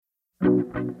Now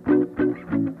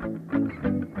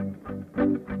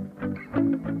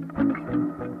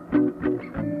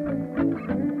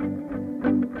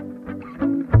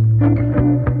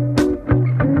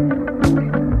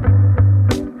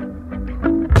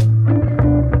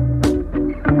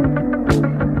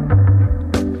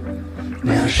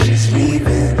she's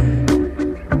leaving.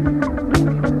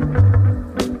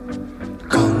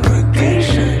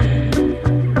 Congregation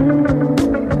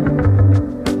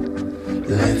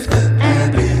left the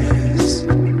abyss.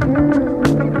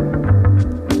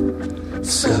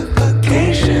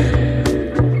 Suffocation.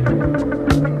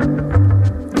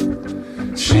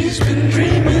 She's been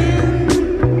dreaming.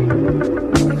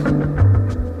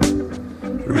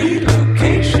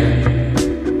 Relocation.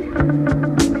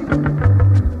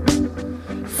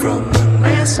 From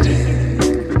monastic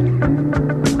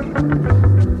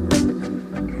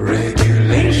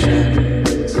regulations.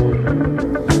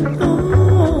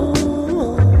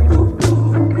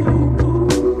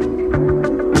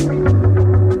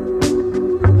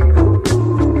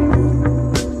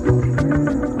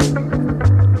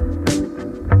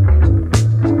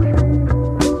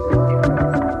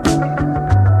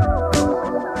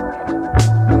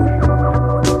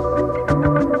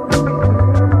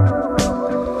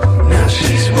 Now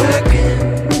she's working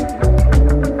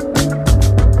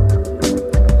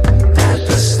at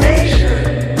the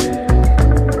station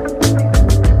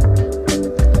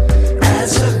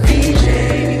as a VJ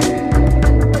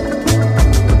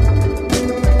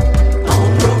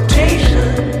on rotation.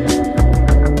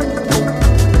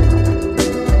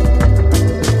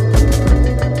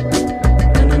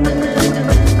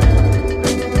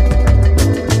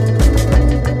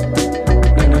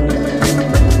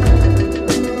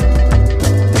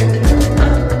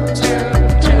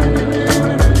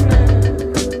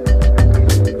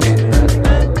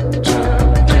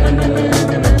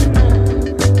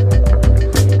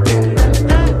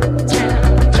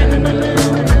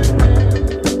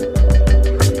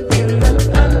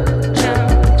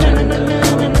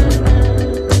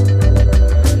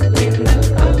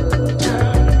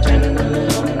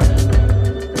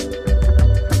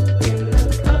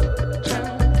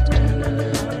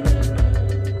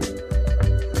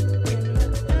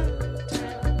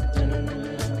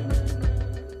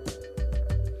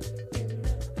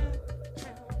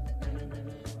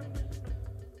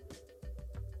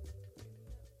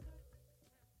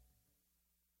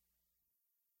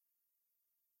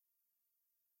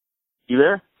 You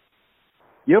there?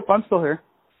 Yep, I'm still here.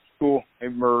 Cool.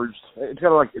 It merged. It's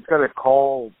got a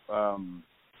call, I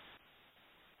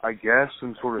guess,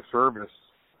 some sort of service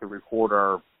to record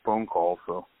our phone call.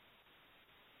 So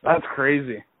That's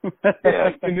crazy.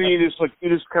 yeah, and then you just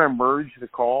kind of merge the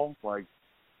call, like,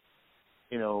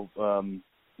 you know,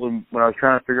 when I was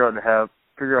trying to figure out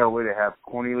a way to have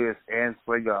Cornelius and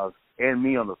Slegov and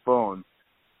me on the phone,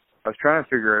 I was trying to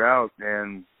figure it out,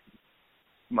 and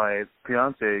my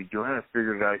fiance Joanna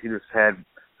figured it out.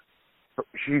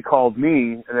 She called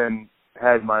me and then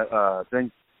had my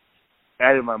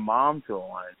added my mom to the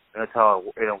line. And that's how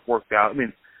it worked out. I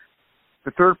mean,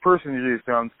 the third person usually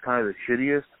sounds kind of the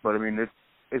shittiest, but I mean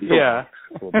it's yeah.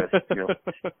 A little bit, you know,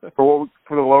 for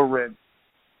the low rent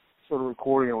sort of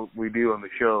recording we do on the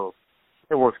show,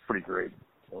 it works pretty great.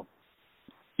 So.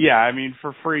 Yeah, I mean,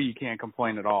 for free you can't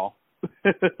complain at all.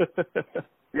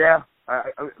 Yeah,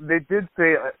 they did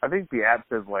say. I think the app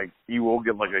says like you will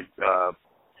get like a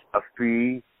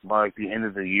fee by like the end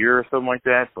of the year or something like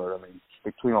that. But I mean,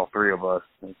 between all three of us,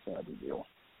 it's not a big deal.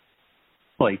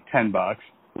 Like $10.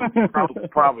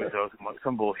 Probably so.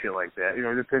 Some bullshit like that. You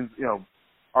know, it depends. You know,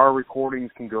 our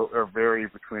recordings can go or vary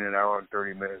between an hour and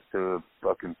 30 minutes to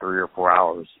fucking 3 or 4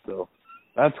 hours. So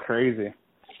that's crazy.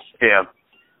 Yeah.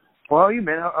 Well, how are you,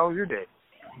 man? How was your day?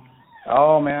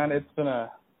 Oh man, it's been a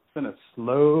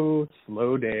slow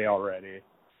day already.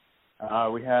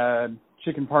 We had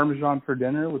chicken parmesan for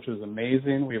dinner, which was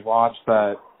amazing. We watched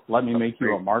that Let Me Make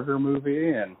You a Martyr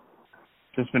movie, and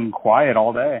just been quiet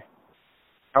all day.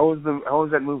 How was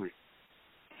that movie?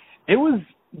 It was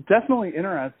definitely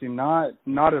interesting. Not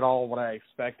at all what I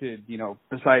expected, you know,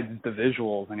 besides the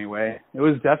visuals anyway. It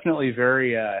was definitely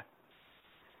very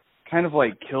kind of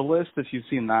like Kill List, if you've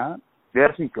seen that. Yeah,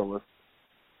 I've seen Kill List.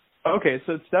 Okay,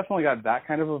 so it's definitely got that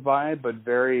kind of a vibe, but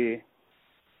very,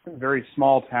 very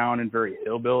small town and very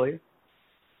hillbilly.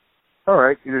 All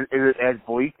right. Is it as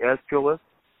bleak as Kill List?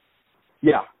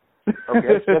 Yeah.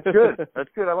 Okay, that's good. That's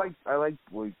good. I like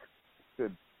bleak.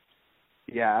 Good.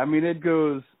 Yeah, I mean it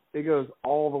goes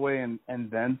all the way and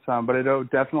then some, but it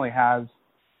definitely has,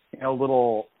 you know, a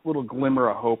little glimmer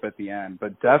of hope at the end.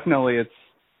 But definitely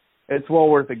it's well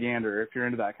worth a gander if you're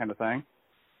into that kind of thing.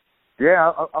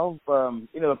 Yeah, I'll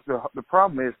the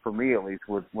problem is for me at least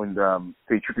with when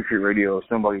say Trick or Treat Radio,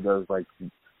 somebody does like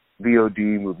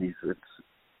VOD movies. It's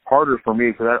harder for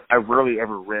me because I rarely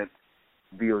ever rent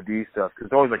VOD stuff because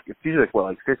it's always like it's usually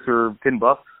like $6 or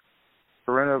 $10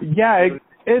 to rent a. Yeah,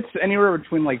 it's anywhere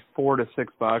between like $4 to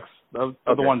 $6. Those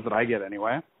are the Okay. ones that I get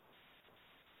anyway.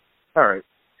 All right.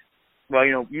 Well,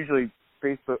 usually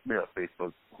Facebook.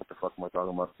 What the fuck am I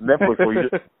talking about? Netflix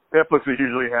will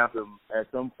usually have them at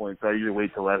some point, so I usually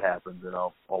wait till that happens and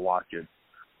I'll watch it.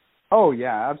 Oh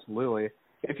yeah, absolutely.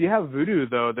 If you have Vudu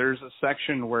though, there's a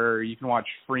section where you can watch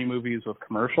free movies with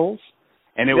commercials,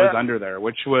 and it was under there,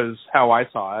 which was how I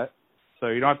saw it. So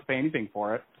you don't have to pay anything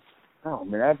for it. Oh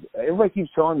man, everybody keeps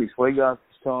telling me, Swagos is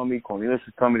telling me, Cornelius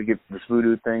is telling me to get this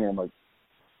Vudu thing, and I'm like,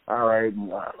 all right,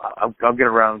 and I'll get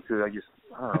around to it.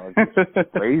 I don't know, it's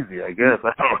just lazy, I guess.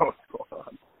 I don't know what's going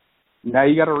on. Now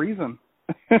you got a reason.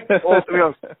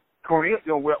 Well, Cornelius,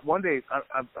 one day,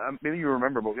 maybe you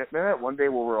remember, but remember that one day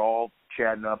where we're all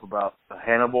chatting up about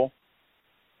Hannibal?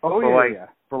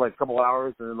 For like a couple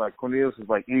hours, and then like Cornelius was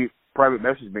like, he private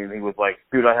messaged me, and he was like,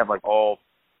 dude, I have like all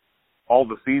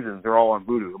the seasons, they're all on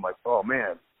Vudu. I'm like, oh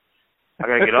man, I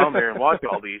gotta get on there and watch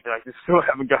all these, and I just still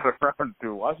haven't got around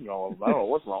to watching all of them. I don't know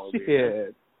what's wrong with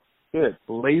me. Good.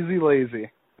 Lazy.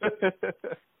 I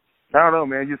don't know,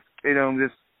 man. Just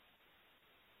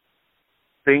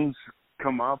things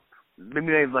come up. Maybe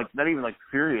they like not even like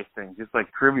serious things, just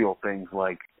like trivial things.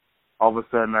 Like all of a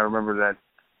sudden, I remember that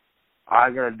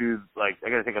I gotta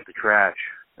take out the trash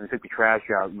and take the trash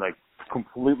out and like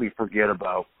completely forget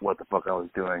about what the fuck I was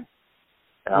doing.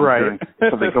 And I'm doing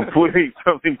something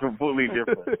completely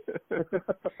different.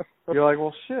 You're like,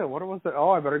 well, shit. What was it?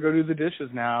 Oh, I better go do the dishes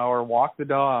now, or walk the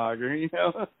dog, or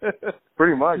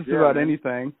Pretty much, just about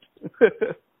anything.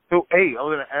 So, hey, I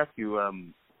was gonna ask you,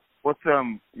 what's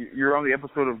you're on the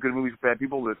episode of Good Movies Bad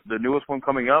People, the newest one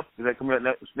coming up. Is that coming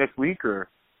out next week or?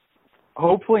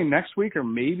 Hopefully next week or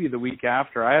maybe the week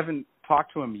after. I haven't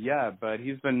talked to him yet, but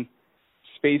he's been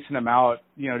spacing them out,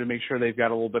 to make sure they've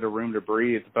got a little bit of room to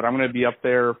breathe. But I'm going to be up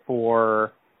there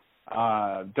for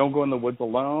Don't Go in the Woods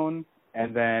Alone,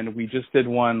 and then we just did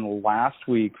one last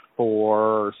week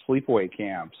for Sleepaway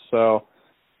Camp. So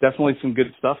definitely some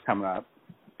good stuff coming up.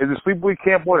 Is the Sleepaway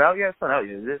Camp one out yet? It's not out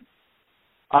yet, is it?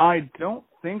 I don't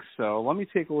think so. Let me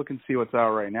take a look and see what's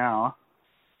out right now.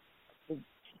 I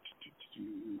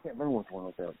can't remember which one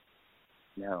was out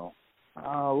now.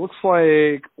 Looks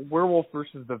like Werewolf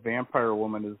versus the Vampire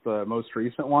Woman is the most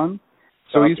recent one.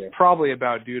 So he's probably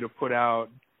about due to put out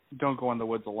Don't Go in the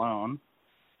Woods Alone.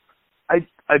 I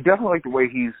definitely like the way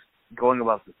he's going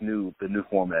about the new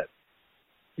format.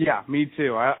 Yeah, me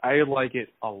too. I like it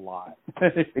a lot.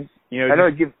 I know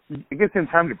it gives him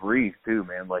time to breathe too,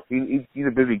 man. Like he's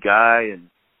a busy guy, and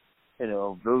he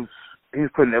was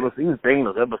banging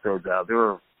those episodes out. There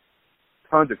were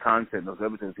tons of content in those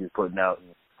episodes he was putting out.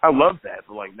 And I love that,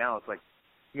 but like now it's like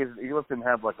he lets him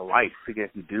have like a life. He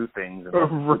gets to do things,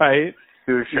 and right?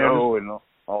 Do a show and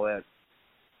all that.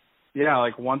 Yeah,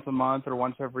 like once a month or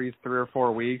once every 3 or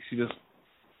 4 weeks, you just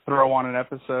throw on an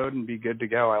episode and be good to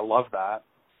go. I love that.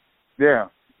 Yeah,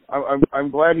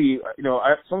 I'm glad he.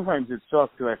 Sometimes it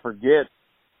sucks because I forget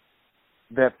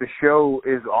that the show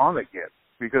is on again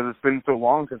because it's been so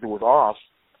long since it was off,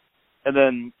 and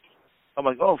then I'm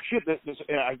like, oh shit!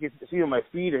 And I get to see on my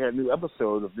feed I had a new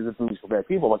episode of Good Movies for Bad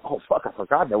People. I'm like, oh fuck, I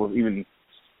forgot that was even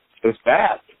this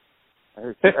bad. I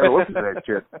listened to that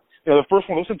shit. The first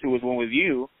one I listened to was one with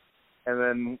you, and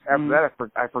then after that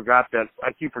I forgot that.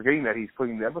 I keep forgetting that he's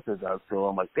putting the episodes out. So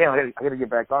I'm like, damn, I got to get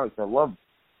back on it. So I love.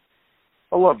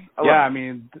 I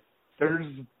mean, there's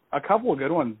a couple of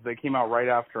good ones that came out right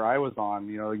after I was on.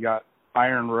 You got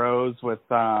Iron Rose with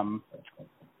Scott,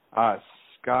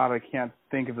 I can't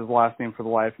think of his last name for the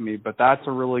life of me, but that's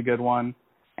a really good one.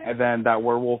 And then that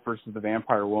Werewolf versus the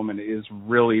Vampire Woman is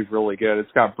really, really good.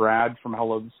 It's got Brad from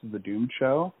Hello, This is the Doomed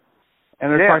Show.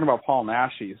 And they're talking about Paul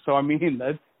Naschy. So, I mean,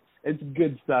 it's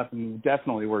good stuff and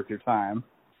definitely worth your time.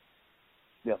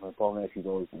 Definitely, Paul Naschy's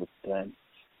always worth the time.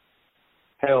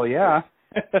 Hell yeah.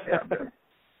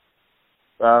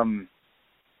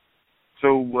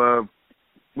 So,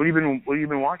 what have you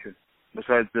been watching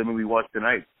besides the movie we watched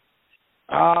tonight?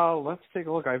 Let's take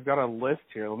a look. I've got a list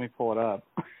here. Let me pull it up.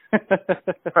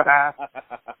 I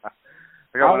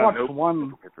watched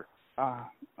one.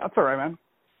 That's all right, man.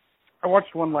 I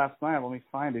watched one last night. Let me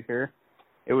find it here.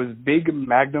 It was Big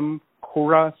Magnum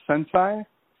Kura Sensei,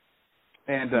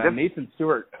 and Nathan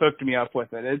Stewart hooked me up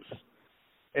with it.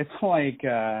 It's like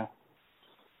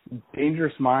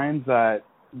Dangerous Minds, that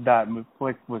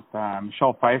flick with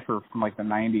Michelle Pfeiffer from like the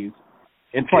 90s.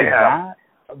 It's like that.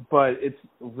 but it's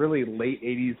really late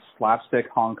 80s slapstick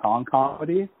Hong Kong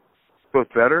comedy. So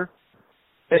it's better?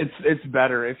 It's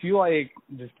better. If you like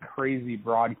just crazy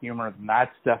broad humor, then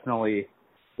that's definitely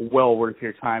well worth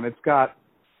your time. It's got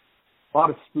a lot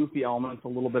of spoofy elements, a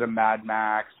little bit of Mad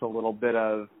Max, a little bit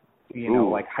of,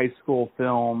 like high school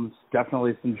films,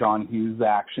 definitely some John Hughes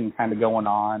action kind of going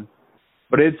on.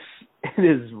 But it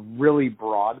is really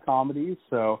broad comedy,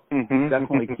 so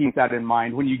definitely keep that in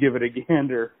mind when you give it a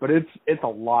gander. But it's a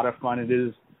lot of fun. It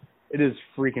is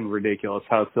freaking ridiculous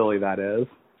how silly that is.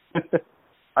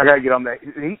 I gotta get on that.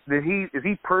 Is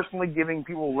he personally giving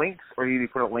people links, or did he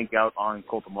put a link out on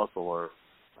Cult of Muscle, or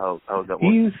how does that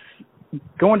work? He's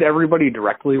going to everybody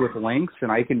directly with links, and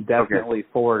I can definitely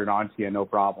forward it on to you, no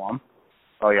problem.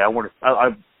 Oh yeah,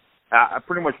 I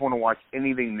pretty much want to watch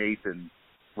anything Nathan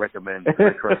recommends.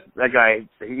 That guy,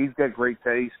 he's got great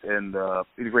taste, and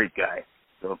he's a great guy.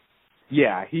 So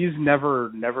yeah, he's never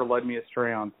led me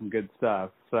astray on some good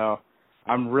stuff. So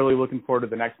I'm really looking forward to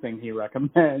the next thing he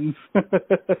recommends.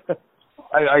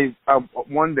 I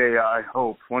one day I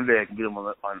can get him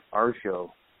on our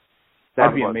show.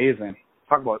 That'd be amazing.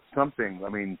 Talk about something. I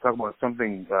mean,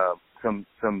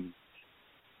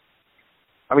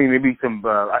 maybe some.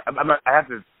 I have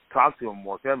to talk to him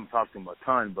more. I haven't talked to him a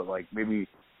ton, but like maybe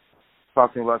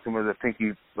talk to him about some of the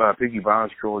Pinky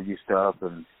Bonds trilogy stuff,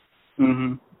 and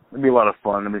it'd be a lot of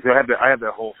fun. I mean, I have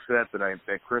that whole set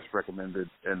that Chris recommended,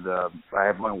 and I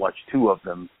have only watched 2 of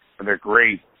them, and they're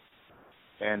great.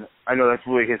 And I know that's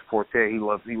really his forte. He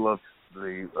loves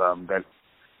the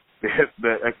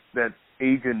that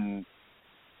Asian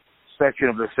section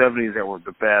of the 70s that were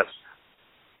the best.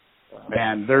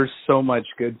 Man, there's so much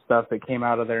good stuff that came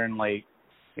out of there in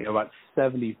about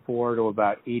 74 to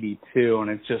about 82, and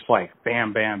it's just like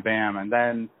bam, bam, bam. And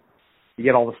then you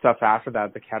get all the stuff after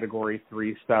that, the Category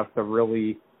 3 stuff, the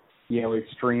really,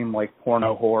 extreme like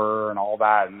porno horror and all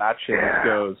that, and that shit just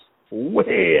goes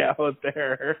way out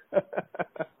there.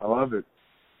 I love it.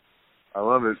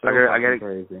 So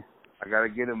crazy. I gotta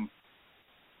get him.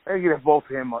 I gotta get both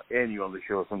him and you on the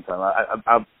show sometime.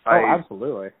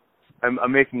 Absolutely.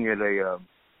 I'm making it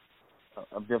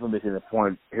I'm definitely making a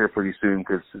point here pretty soon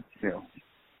because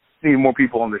need more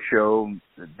people on the show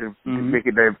to make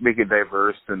it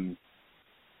diverse and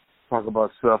talk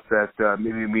about stuff that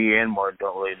maybe me and Mark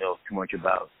don't really know too much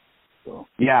about. So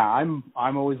yeah, I'm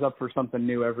always up for something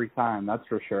new every time. That's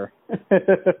for sure.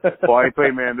 Well, I tell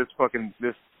you, man,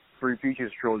 this Three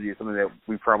Peaches trilogy is something that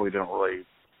we probably don't really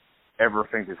ever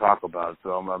think to talk about.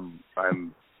 So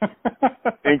I'm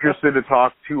interested to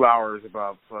talk 2 hours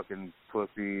about fucking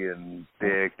pussy and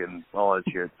dick and all that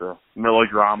shit. So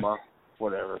melodrama,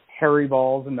 whatever. Hairy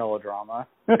balls and melodrama.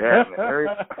 Yeah,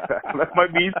 that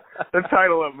might be the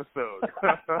title episode.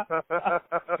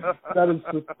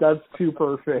 That's too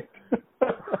perfect.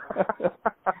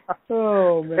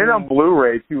 Oh man! And on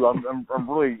Blu-ray too. I'm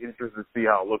really interested to see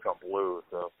how it looks on Blu.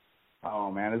 So.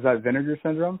 Oh man, is that Vinegar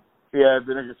Syndrome? Yeah,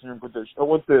 Vinegar Syndrome.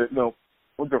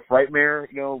 With the Frightmare,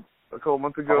 a couple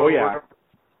months ago. Oh yeah.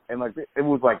 And like it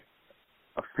was like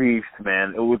a feast,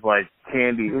 man. It was like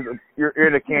candy. You're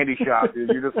in a candy shop, dude.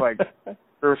 You're just like,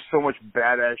 there's so much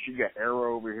badass shit. You got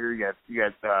Arrow over here. You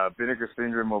got Vinegar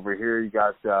Syndrome over here. You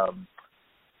got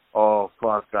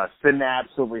Synapse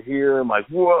over here. I'm like,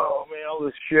 whoa, man, all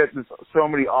this shit. There's so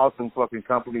many awesome fucking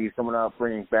companies coming out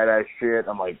bringing badass shit.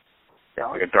 I'm like,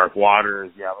 like a Dark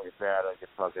Waters, like that. I get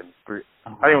fucking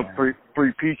I don't know what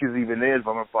Three Peaches even is,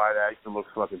 but I'm gonna buy that. It looks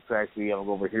fucking sexy. I'm gonna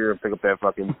go over here and pick up that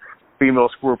fucking female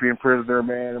scorpion prisoner,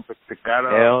 man, and pick that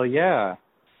up. Hell yeah.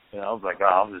 I was like,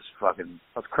 I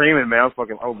was creaming, man. I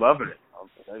was loving it.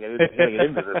 I gotta get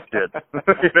into this shit.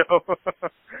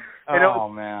 Oh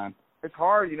man. It's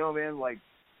hard, man. Like,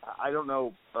 I don't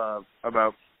know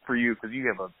about for you because you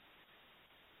have a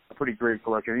pretty great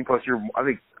collection. And plus,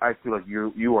 I feel like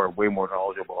you are way more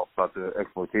knowledgeable about the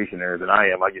exploitation era than I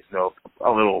am. I just know a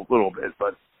little bit,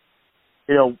 but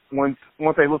once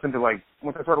I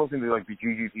start listening to the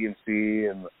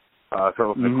GGPNC and start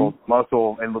listening to Cold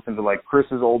Muscle and listen to like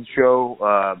Chris's old show,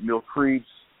 Mill Creeps,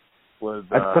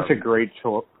 that's such a great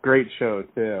show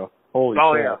too. Holy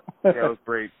shit. Yeah, it was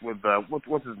great with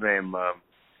what's his name?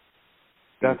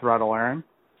 Death Rattle Aaron.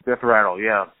 Death Rattle,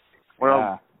 yeah.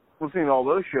 Well, listening to all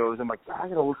those shows, I'm like, I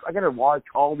gotta watch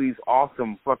all these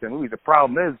awesome fucking movies. The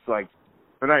problem is, like,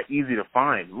 they're not easy to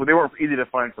find. Well, they weren't easy to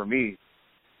find for me.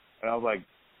 And I was like,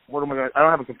 what am I gonna? I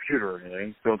don't have a computer or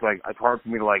anything, so it's like it's hard for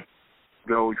me to like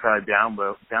go try to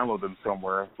download them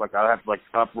somewhere. Like I have to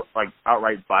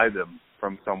outright buy them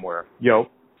from somewhere. Yo.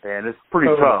 And it's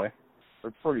pretty tough.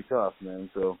 It's pretty tough, man.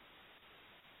 So.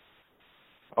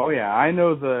 Oh yeah, I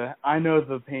know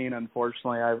the pain.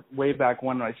 Unfortunately, way back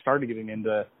when I started getting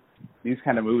into these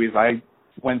kind of movies, I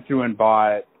went through and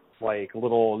bought like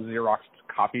little Xerox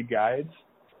copied guides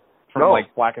from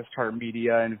like Blackest Heart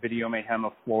Media and Video Mayhem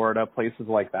of Florida, places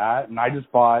like that, and I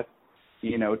just bought,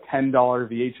 $10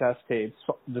 VHS tapes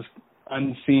just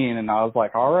unseen, and I was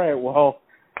like, all right, well,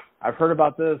 I've heard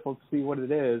about this, let's see what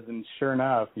it is, and sure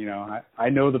enough, I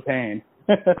know the pain.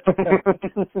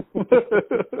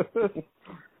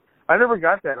 I never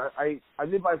got that. I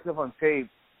did buy stuff on tape.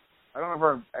 I don't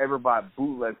know if I ever bought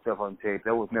bootleg stuff on tape.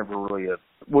 That was never really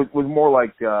was more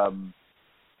like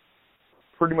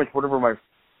pretty much whatever my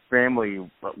family,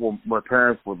 my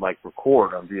parents would like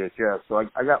record on VHS. So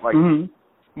I got like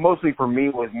mostly for me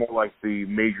was more like the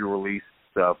major release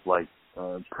stuff, like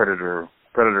Predator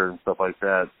and stuff like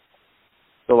that.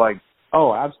 So like,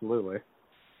 oh, absolutely.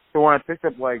 So when I picked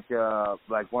up when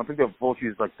I picked up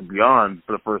Fulci's like The Beyond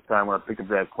for the first time, when I picked up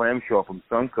that clamshell from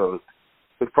Suncoast,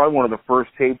 it was probably one of the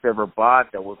first tapes I ever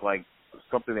bought that was like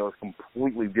something that was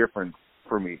completely different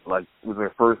for me. Like it was my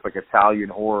first like Italian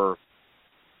horror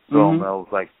film. And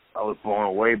I was blown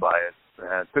away by it.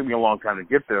 And it took me a long time to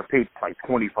get there. I paid like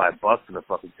 $25 for the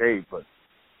fucking tape, but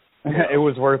it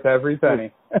was worth every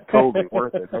penny. Totally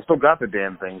worth it. I still got the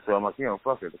damn thing, so I'm like,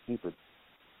 fuck it, I'll keep it.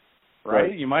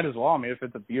 Right? You might as well. I mean, if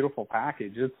it's a beautiful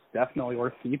package, it's definitely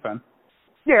worth keeping.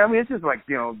 Yeah, I mean, it's just like,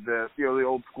 the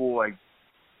old school, like,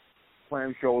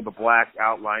 clamshell with the black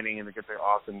outlining, and they get the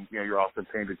awesome, your awesome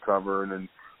painted cover, and then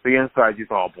the inside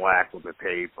just all black with the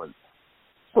tape. But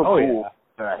so cool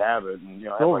that I have it. And,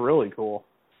 still really cool.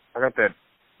 I got that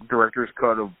director's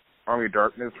cut of Army of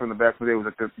Darkness from the back of the day. It was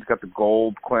like it's got the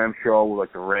gold clamshell with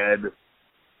like the red.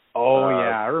 Oh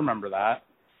yeah, I remember that.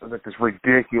 It was like this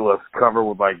ridiculous cover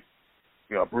with like,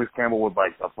 Bruce Campbell with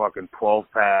like a fucking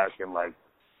 12-pack and like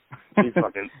he's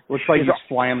fucking looks like he's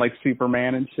flying like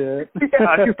Superman and shit.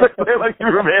 Yeah, he's like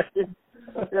Superman.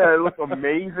 Yeah, it looks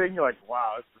amazing. You're like,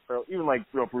 wow. So even like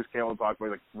Bruce Campbell talked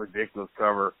about like ridiculous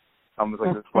cover. I'm just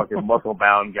like this fucking muscle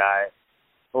bound guy.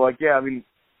 But like, yeah, I mean,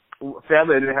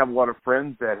 sadly I didn't have a lot of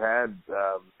friends that had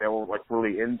that were like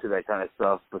really into that kind of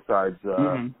stuff besides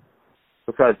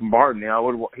besides Martin.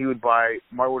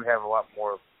 Martin would have a lot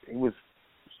more. He was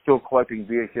still collecting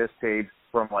VHS tapes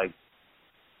from like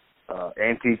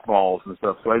antique malls and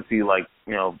stuff, so I'd see like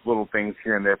little things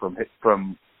here and there from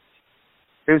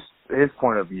his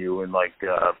point of view, and like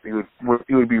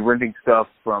he would be renting stuff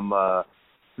from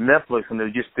Netflix, and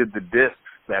they just did the discs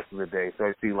back in the day, so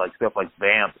I'd see like stuff like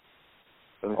Vamp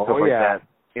and stuff like that,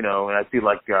 and I'd see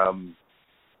like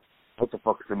what the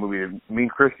fuck is the movie? Mean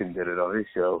Christian did it on his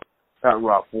show, not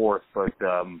Raw Force, but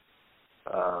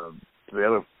the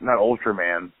other, not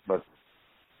Ultraman, but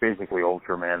basically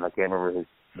Ultraman. I can't remember his.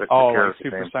 Like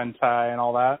Super Sentai and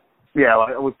all that. Yeah,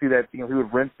 I would see that. He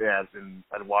would rent that, and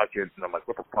I'd watch it, and I'm like,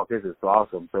 "What the fuck is this? It's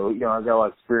awesome!" So I got a lot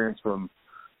of experience from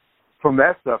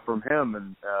that stuff from him,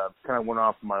 and kind of went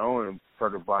off on my own and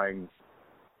started buying.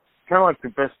 Kind of like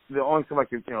the only thing I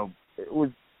could, it was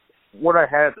what I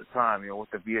had at the time.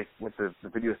 What the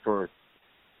video stores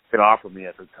could offer me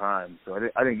at the time. So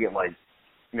I didn't get like.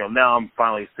 Now I'm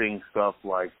finally seeing stuff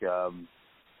like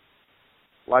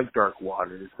Dark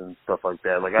Waters and stuff like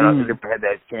that. Like I don't think I had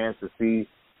that chance to see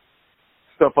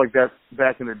stuff like that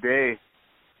back in the day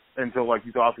until like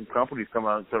these awesome companies come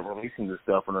out and start releasing this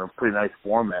stuff in a pretty nice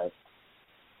format.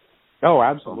 Oh,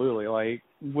 absolutely. Like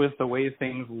with the way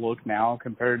things look now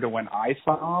compared to when I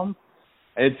saw them,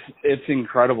 it's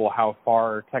incredible how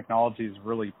far technology's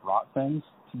really brought things.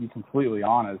 To be completely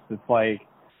honest, it's like.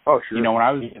 Oh, sure. When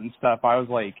I was getting stuff, I was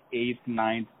like 8th,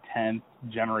 9th, 10th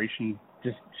generation,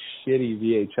 just shitty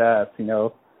VHS,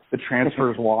 The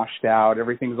transfer's washed out.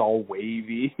 Everything's all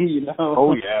wavy,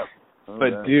 Oh, yeah.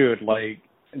 But, dude, like,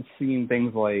 seeing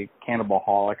things like Cannibal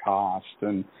Holocaust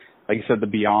and, like you said, The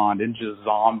Beyond and just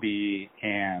Zombie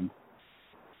and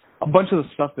a bunch of the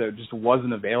stuff that just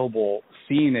wasn't available,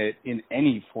 seeing it in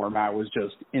any format was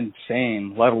just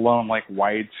insane, let alone like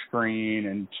widescreen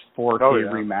and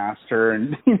 4K remaster,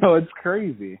 and it's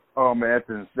crazy. Oh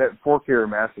man, that 4K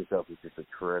remaster stuff is just a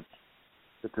trip.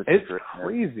 It's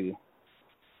crazy.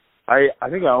 I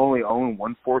think I only own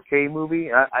one 4K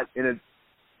movie. I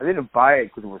didn't buy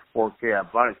it because it was 4K. I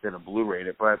bought it instead of Blu-ray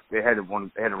it, but they had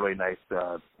a really nice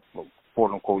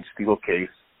quote unquote steel case.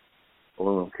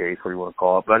 Aluminum case, what do you want to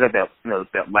call it? But I got that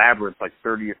that Labyrinth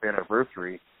 30th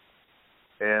anniversary,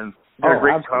 and got a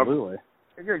great cover.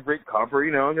 I got a great cover,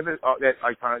 I got that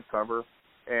iconic cover,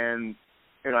 and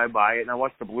I buy it and I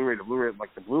watch the Blu-ray. The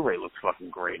Blu-ray looks fucking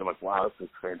great. I'm like, wow, this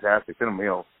is fantastic.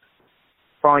 And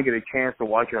finally get a chance to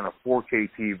watch it on a 4K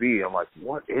TV. I'm like,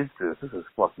 what is this? This is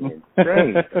fucking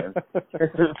insane, man.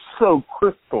 It's so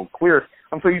crystal clear.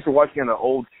 I'm so used to watching an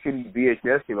old shitty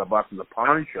VHS tape I bought from the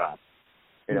pawn shop.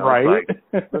 You know, right? It's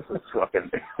like, this is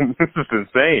fucking, this is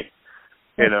insane.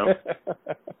 You know,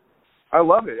 I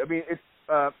love it. I mean, it's,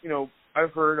 you know,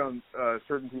 I've heard on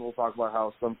certain people talk about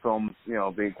how some films, you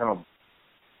know,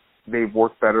 they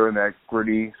work better in that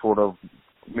gritty sort of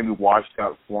maybe washed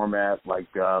out format, like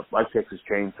Texas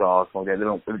Chainsaw, so like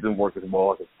that. It didn't work as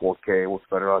well as a 4K. It works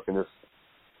better like in this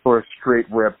sort of straight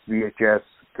rip VHS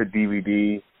to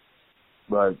DVD.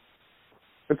 But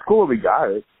it's cool that we got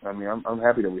it. I mean, I'm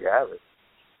happy that we have it.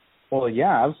 Well,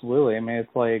 yeah, absolutely. I mean,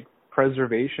 it's like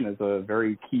preservation is a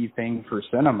very key thing for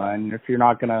cinema, and if you're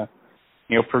not gonna,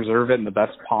 you know, preserve it in the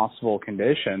best possible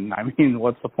condition, I mean,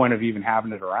 what's the point of even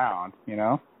having it around? You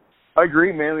know? I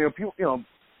agree, man. You know, people, you know,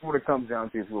 what it comes down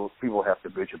to is people have to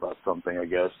bitch about something, I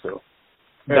guess. So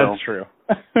that's true.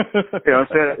 You know,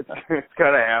 it's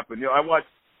gotta happen. You know,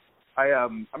 I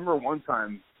remember one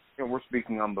time, you know, we're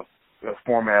speaking on the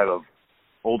format of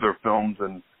older films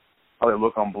and how they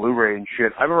look on Blu-ray and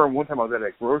shit. I remember one time I was at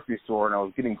a grocery store and I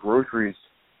was getting groceries,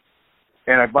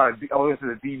 and I went to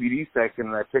the DVD section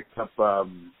and I picked up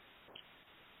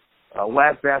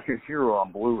Last Bastard Hero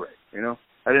on Blu-ray. You know,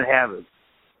 I didn't have it,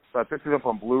 so I picked it up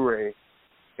on Blu-ray,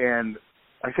 and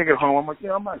I take it home. I'm like, you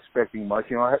know, I'm not expecting much.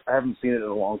 You know, I haven't seen it in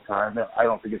a long time. I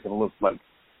don't think it's gonna look like,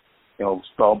 you know,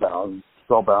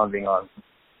 spellbounding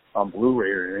on Blu-ray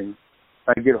or anything.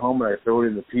 I get home and I throw it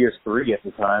in the PS3 at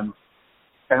the time,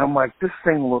 and I'm like, this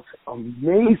thing looks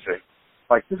amazing.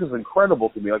 Like, this is incredible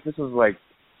to me. Like, this is like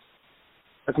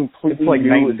a completely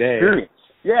new experience.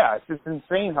 Yeah, it's just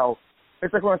insane how.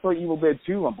 It's like when I saw Evil Dead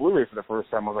 2 on Blu-ray for the first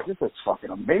time. I was like, this looks fucking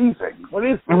amazing. What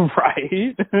is this?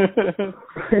 Right.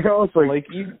 You know, it's like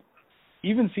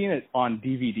even seeing it on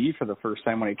DVD for the first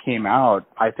time when it came out,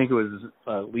 I think it was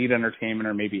Lead Entertainment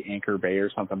or maybe Anchor Bay or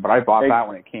something, but I bought that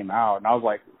when it came out, and I was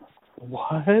like,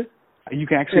 what? You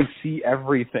can actually see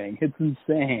everything. It's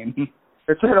insane.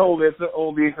 It's an old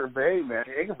Anchor Bay, man.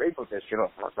 Anchor Bay put that shit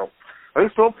up. So, are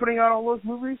they still putting out all those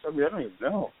movies? I mean, I don't even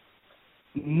know.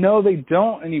 No, they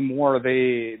don't anymore.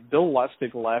 Bill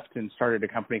Lustig left and started a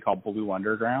company called Blue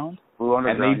Underground.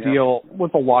 And they deal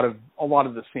with a lot of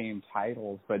the same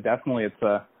titles, but definitely it's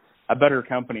a better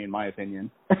company in my opinion.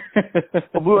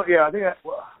 Well, I think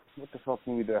what the fuck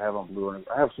movie do I have on Blue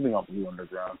Underground? I have something on Blue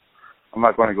Underground. I'm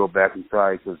not going to go back and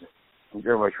try because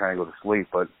everybody's trying to go to sleep,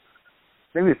 but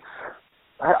maybe it's.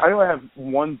 I only have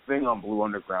one thing on Blue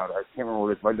Underground. I can't remember what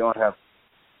it is, but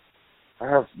I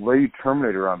have Lady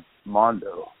Terminator on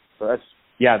Mondo. So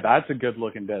that's a good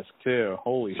looking disc too.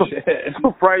 Holy shit.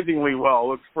 Surprisingly well. It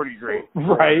looks pretty great.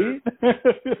 Right?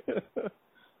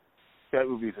 That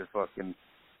movie's a fucking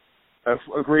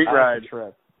a great ride.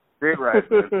 Trip. Great ride.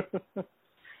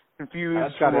 Confused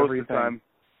that's got most everything. of the time.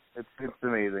 It's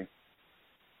amazing.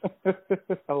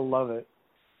 I love it.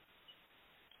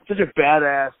 Such a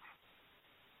badass.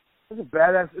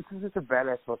 It's just a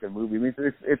badass fucking movie. I mean,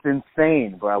 it's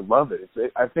insane, but I love it.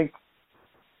 I think,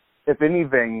 if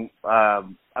anything,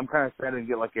 I'm kind of sad to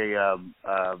get like a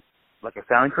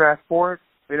soundtrack for it.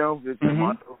 You know,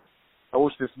 Mondo. I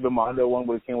wish the Mondo one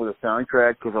would have came with a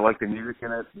soundtrack because I like the music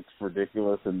in it. It's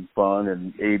ridiculous and fun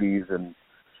and 80s and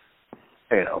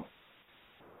you know.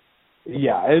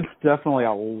 Yeah, it's definitely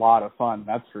a lot of fun.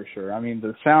 That's for sure. I mean,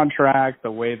 the soundtrack,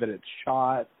 the way that it's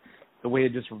shot, the way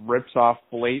it just rips off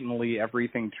blatantly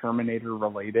everything Terminator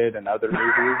related and other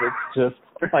movies. It's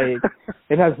just like,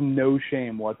 it has no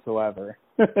shame whatsoever.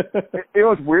 It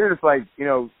was weird. It's like, you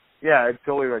know, yeah, it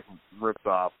totally like rips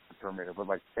off the Terminator, but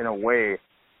like in a way,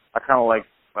 I kind of like,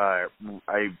 I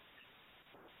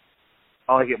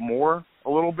like it more a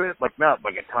little bit, like not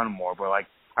like a ton more, but like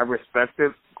I respect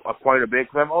it quite a bit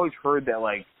because I've always heard that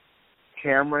like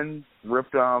Cameron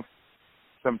ripped off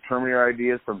some Terminator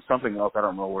ideas from something else. I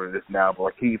don't know what it is now, but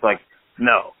like he's like,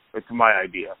 no, it's my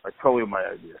idea, like totally my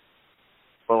idea.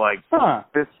 But like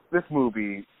this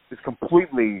movie is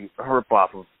completely a rip off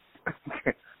of,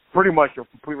 pretty much a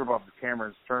complete rip off of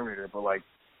Cameron's Terminator. But like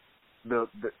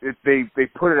they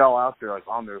put it all out there like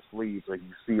on their sleeves, like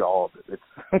you see all of it.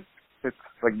 It's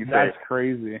like you say. That's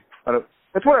crazy.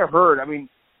 That's what I heard. I mean,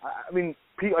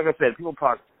 like I said, people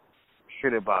talk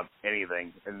shit about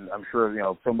anything, and I'm sure, you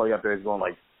know, somebody out there is going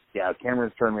like, yeah,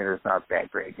 Cameron's Terminator is not that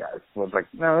great, guys. So it's like,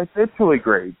 no, it's really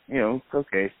great. You know, it's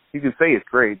okay. You can say it's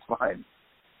great. It's fine.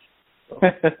 So.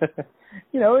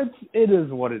 You know, it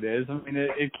is what it is. I mean,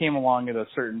 it came along at a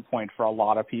certain point for a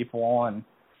lot of people, and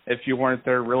if you weren't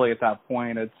there really at that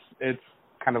point, it's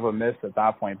kind of a miss at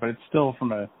that point. But it's still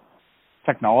from a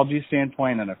technology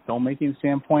standpoint and a filmmaking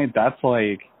standpoint, that's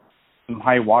like some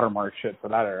high watermark shit for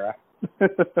that era.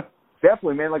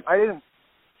 Definitely, man. Like I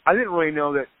didn't really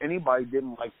know that anybody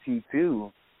didn't like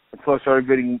T2 until I started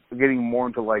getting more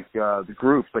into like the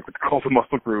groups, like the Cult of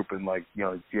Muscle group and like, you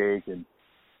know, Jake and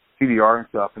CDR and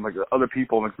stuff, and like the other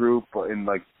people in the group and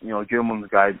like, you know, Gentleman's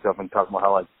Guide and stuff, and talking about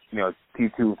how like, you know,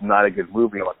 T2 is not a good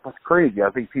movie. I'm like, that's crazy.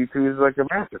 I think T2 is like a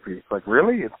masterpiece. Like,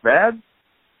 really? It's bad?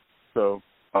 So.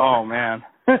 Oh man.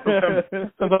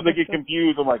 Sometimes I get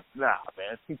confused. I'm like, nah,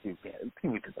 man, T2 can't.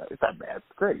 It's not bad. It's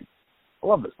great. I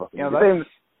love this fucking movie.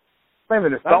 Same the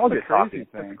nostalgia talking.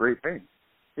 That's a great thing.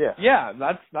 Yeah. Yeah,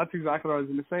 that's exactly what I was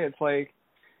going to say. It's like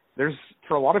there's,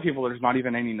 for a lot of people, there's not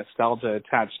even any nostalgia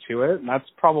attached to it, and that's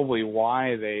probably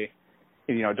why they,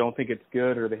 you know, don't think it's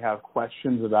good, or they have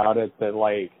questions about it. That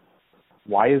like,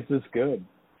 why is this good?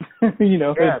 You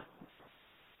know, yeah.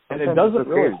 And it doesn't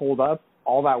really hold up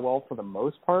all that well for the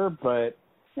most part, but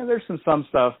you know, there's some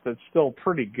stuff that's still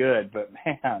pretty good. But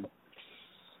man,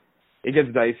 it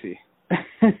gets dicey.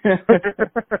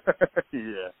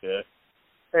 Yeah.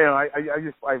 You know,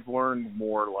 I've learned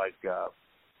more. Like,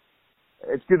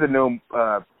 it's good to know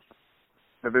that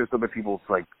there's other people's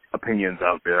like opinions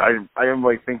out there. I didn't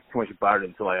really think too much about it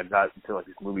until I got into like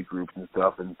these movie groups and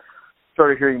stuff, and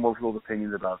started hearing more people's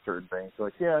opinions about certain things. So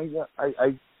like, yeah,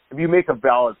 I if you make a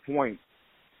valid point,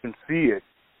 you can see it,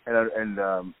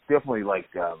 and definitely like,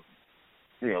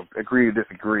 you know, agree to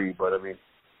disagree. But I mean,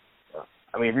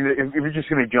 if you're just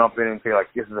gonna jump in and say like,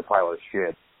 this is a pile of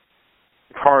shit,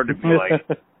 it's hard to be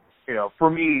like, you know, for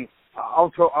me,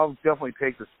 I'll definitely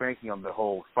take the spanking on the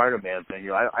whole Spider-Man thing. You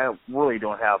know, I really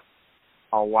don't have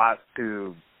a lot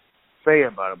to say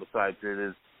about it besides it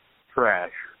is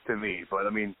trash to me. But I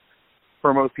mean,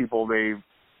 for most people,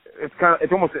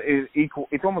 it's almost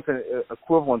an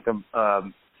equivalent to,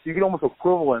 you can almost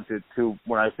equivalent it to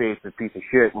when I say it's a piece of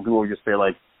shit, when people just say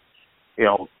like, you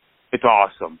know, it's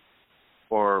awesome,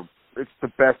 or it's the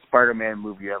best Spider-Man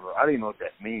movie ever. I don't even know what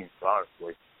that means,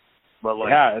 honestly. But like,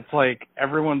 yeah, it's like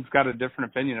everyone's got a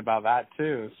different opinion about that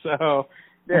too. So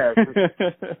yeah,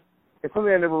 it's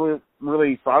something I never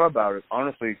really thought about it,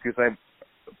 honestly, because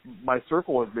my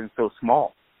circle has been so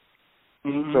small.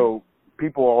 Mm-hmm. So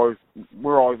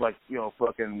we're always like, you know,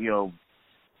 fucking, you know,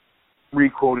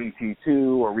 re-quoting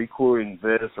T2 or re-quoting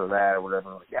this or that or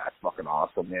whatever. Like, yeah, it's fucking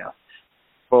awesome, yeah.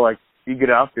 But like, you get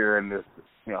out there and this,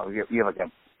 you know, you have like a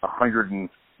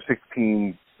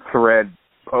 116 thread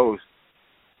post.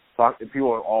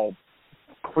 People are all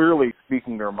clearly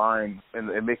speaking their mind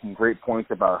and making great points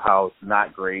about how it's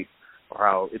not great, or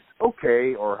how it's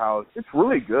okay, or how it's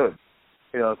really good.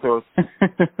 You know, so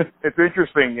it's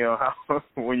interesting, you know, how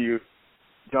when you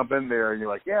jump in there and you're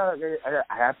like, yeah,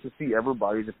 I have to see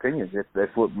everybody's opinions.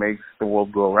 That's what makes the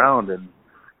world go around, and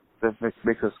that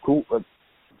makes us cool.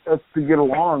 That's to get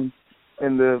along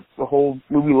in the whole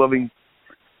movie-loving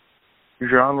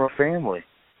genre family.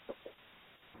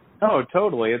 Oh,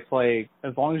 totally. It's like,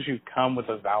 as long as you come with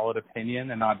a valid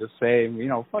opinion and not just say, you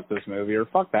know, fuck this movie or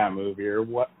fuck that movie or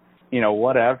what, you know,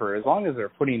 whatever. As long as they're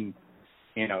putting,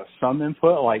 you know, some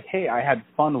input, like, hey, I had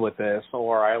fun with this,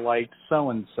 or I liked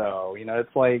so-and-so. You know,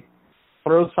 it's like,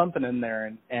 throw something in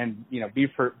there and you know, be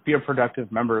a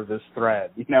productive member of this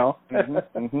thread, you know?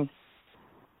 Mm-hmm, mm-hmm.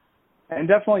 And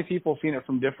definitely people seeing it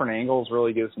from different angles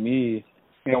really gives me,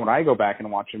 you know, when I go back and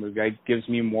watch a movie, it gives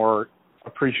me more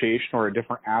appreciation or a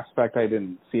different aspect I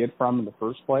didn't see it from in the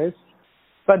first place.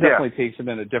 So that definitely takes it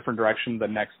in a different direction the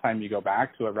next time you go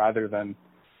back to it, rather than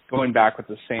going back with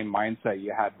the same mindset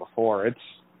you had before.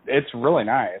 It's really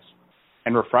nice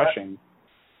and refreshing.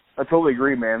 I totally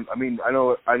agree, man. I mean, I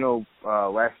know.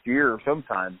 Last year or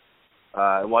sometime,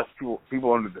 I watched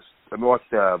people under this. I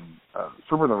watched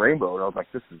Super the Rainbow, and I was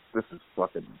like, this is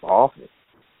fucking awful.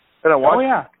 And I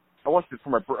watched it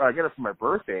I got it for my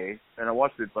birthday, and I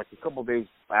watched it like a couple of days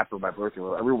after my birthday.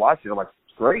 I rewatched it. I'm like,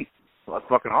 it's great. That's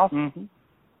fucking awesome. Mm-hmm.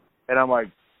 And I'm like,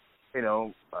 you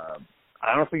know,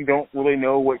 I honestly don't really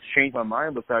know what's changed my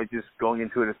mind besides just going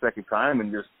into it a second time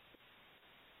and just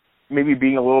maybe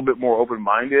being a little bit more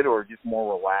open-minded, or just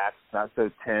more relaxed, not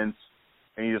so tense,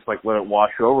 and you just like let it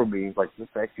wash over me. It's like, this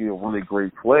is actually a really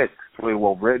great flick. It's really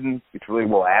well written. It's really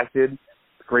well acted.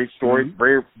 It's a great story. Mm-hmm.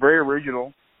 Very, very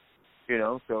original. You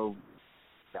know, so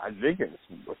I think it's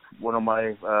one of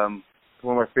my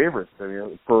favorites. I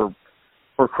mean, for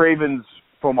Craven's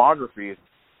filmography, it's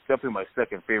definitely my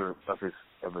second favorite of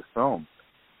his films.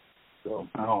 So,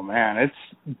 oh man,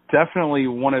 it's definitely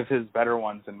one of his better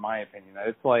ones in my opinion.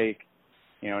 It's like,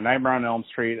 you know, Nightmare on Elm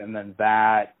Street, and then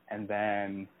that, and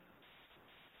then,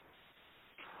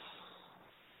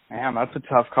 man, that's a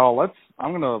tough call.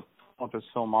 I'm gonna up his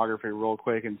filmography real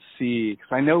quick and see,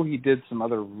 because I know he did some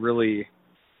other really,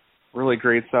 really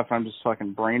great stuff. I'm just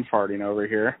fucking brain farting over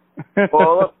here.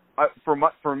 Well,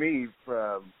 for me,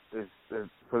 for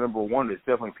number one, it's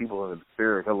definitely People in the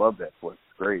Spirit. I love that flick.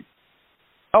 It's great.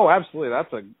 Oh, absolutely.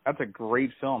 That's a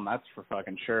great film. That's for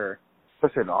fucking sure.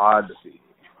 Such an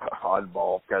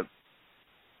oddball. Got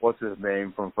what's his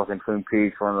name from fucking Twin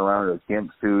Peaks running around in a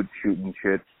gimp suit, shooting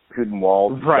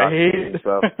walls, right? And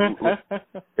stuff.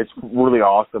 It's really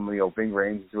awesome. You know, Ving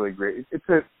Rhames is really great. It's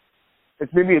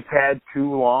maybe a tad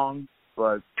too long,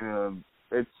 but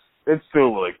it's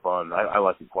still really fun. I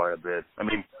like it quite a bit. I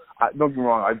mean, don't get me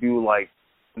wrong. I do like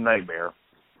Nightmare.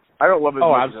 I don't love it.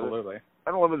 Oh, absolutely. I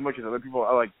don't love it as much as other people.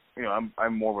 I like, you know,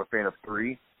 I'm more of a fan of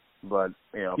 3, but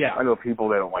you know, yeah. I know people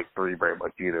that don't like 3 very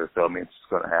much either. So I mean, it's just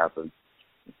gonna happen.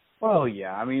 Well,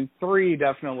 yeah. I mean, 3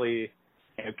 definitely,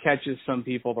 you know, catches some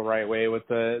people the right way with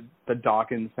the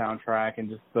Dawkins soundtrack and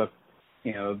just the,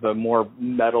 you know, the more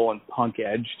metal and punk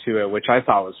edge to it, which I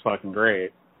thought was fucking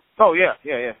great. Oh yeah.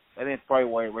 I think it's probably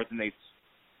why it resonates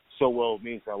so well with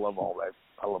me. So I love all that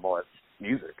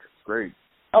music. It's great.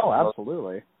 Oh,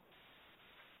 absolutely.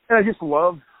 And I just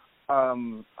love. I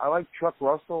like Chuck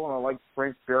Russell and I like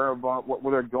Frank Darabont. What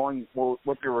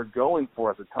they were going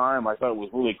for at the time, I thought it was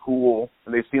really cool,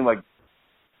 and they seemed like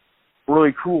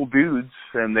really cool dudes,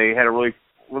 and they had a really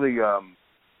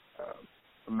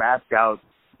mapped out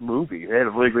movie. They had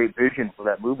a really great vision for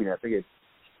that movie, and I think it,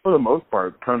 for the most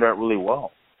part, turned out really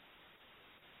well.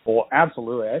 Well,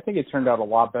 absolutely. I think it turned out a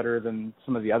lot better than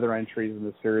some of the other entries in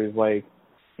the series, like,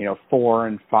 you know, 4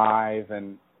 and 5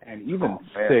 and even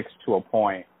 6 to a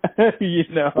point. You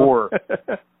know, or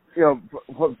you know,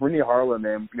 Rennie Harlan,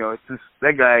 man. You know, it's just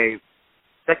that guy.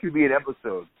 That could be an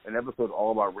episode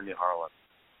all about Rennie Harlan.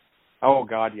 Oh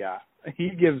God, yeah. He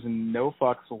gives no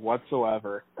fucks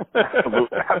whatsoever.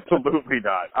 Absolutely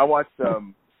not. I watched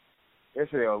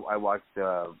yesterday. I watched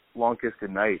Long Kiss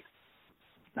Goodnight.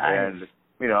 Nice. And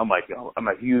you know, I'm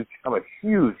a huge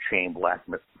Shane Black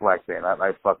fan.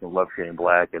 I fucking love Shane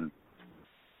Black, and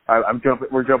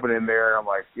we're jumping in there, and I'm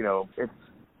like, you know, it's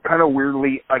kind of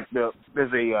weirdly like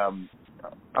there's a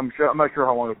I'm not sure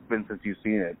how long it's been since you've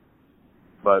seen it,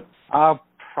 but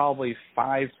probably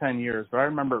 5-10 years, but I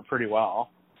remember it pretty well.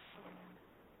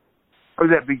 For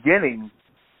that beginning,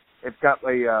 it's got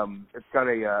a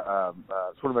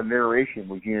sort of a narration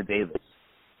with Gina Davis,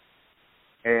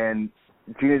 and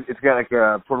it's got like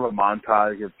a sort of a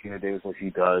montage of Gina Davis, what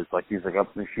she does. Like she's a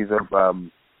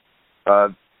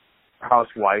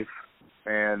housewife,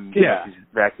 and you know, she's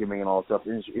vacuuming and all that stuff.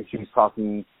 And she's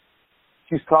talking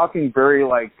very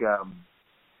like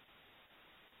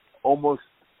almost.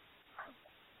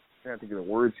 I can't think of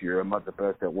the words here. I'm not the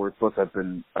best at words. Plus, I've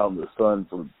been out in the sun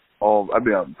I've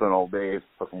been out in the sun all day. It's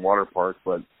a fucking water park,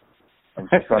 but I'm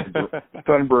just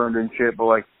sunburned and shit. But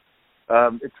like,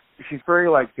 she's very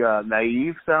like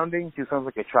naive sounding. She sounds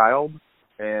like a child,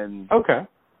 and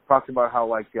talks about how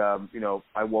like you know,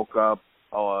 I woke up,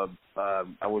 I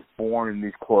was born in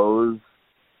these clothes,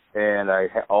 and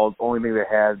only thing they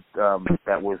had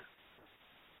that was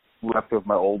left of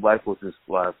my old life was this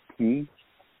key,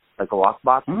 like a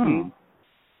lockbox key,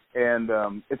 and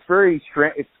it's very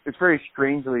it's very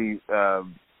strangely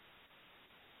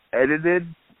edited,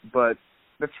 but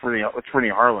it's Rennie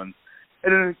Harlan.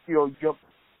 And then, you know, jump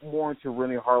more into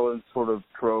Rennie Harlan's sort of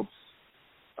tropes,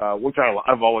 which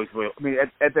I've always really, I mean,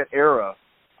 at that era,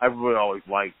 I've really always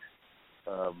liked.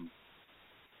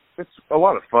 It's a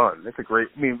lot of fun. It's a great,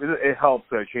 I mean, it helps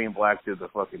that Shane Black did the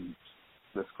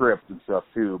script and stuff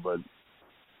too, but.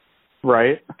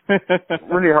 Right.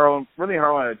 Rennie Harlan at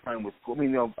the time was cool. I mean,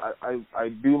 you know, I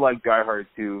do like Die Hard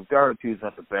 2. Die Hard 2 is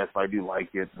not the best, but I do like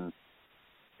it, and,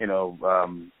 you know,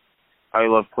 I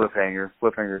love Cliffhanger.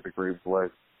 Cliffhanger is a great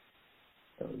flick.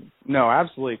 No,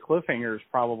 absolutely. Cliffhanger is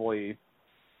probably,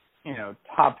 you know,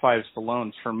 top 5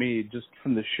 Stallones for me, just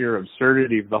from the sheer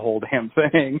absurdity of the whole damn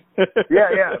thing.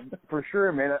 yeah, for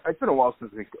sure, man. It's been a while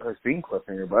since I've seen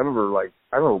Cliffhanger, but I remember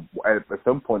at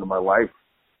some point in my life,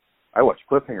 I watched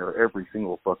Cliffhanger every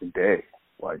single fucking day.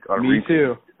 Like on me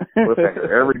too. Cliffhanger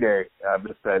every day. I've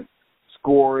just that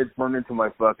score. It's burned into my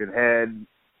fucking head.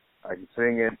 I can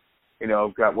sing it. You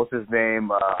know, got what's his name?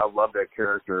 I love that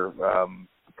character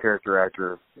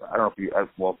actor. I don't know if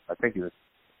I think he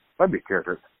might be a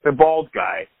character. The bald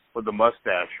guy with the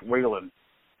mustache, Waylon.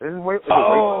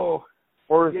 Oh,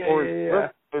 or is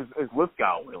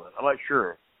Lithgow Waylon? I'm not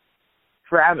sure.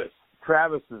 Travis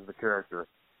is the character.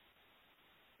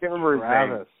 Can't remember his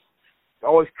name.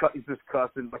 Always he's just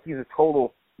cussing. Like he's a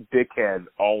total dickhead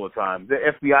all the time. The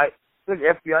FBI, like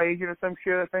FBI agent or some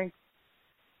shit. I think.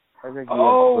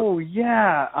 Oh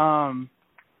yeah.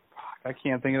 I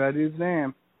can't think of that dude's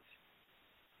name.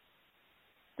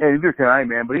 Yeah, neither can I,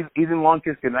 man. But he's in Long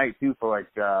Kiss Goodnight too for like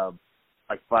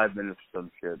 5 minutes or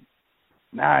some shit.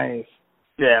 Nice.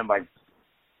 Yeah, and like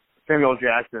Samuel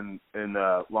Jackson in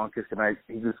Long Kiss Goodnight,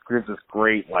 he just gives this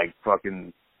great like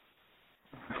fucking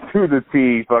to the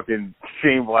T fucking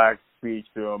Shane Black speech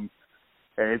to him,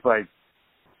 and it's like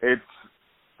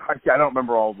I don't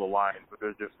remember all the lines, but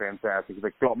they're just fantastic. He's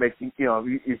like, don't make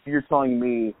if you're telling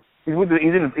me he's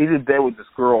in bed with this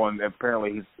girl, and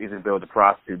apparently he's in bed with a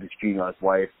prostitute who's cheating on his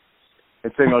wife.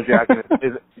 And Samuel Jackson's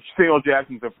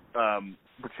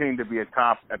pretending to be a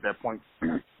cop at that point.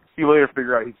 You later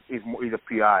figure out he's a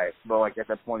PI, but like at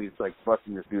that point he's like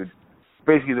busting this dude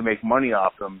basically to make money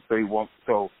off him.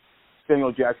 So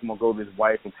Samuel Jackson will go to his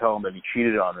wife and tell him that he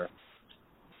cheated on her,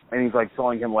 and he's like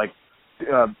telling him like,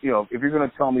 if you're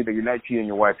gonna tell me that you're not cheating on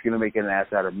your wife, you're gonna make an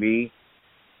ass out of me,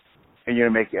 and you're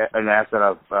gonna make an ass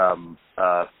out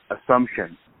of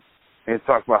Assumption. And it's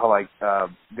talks about how like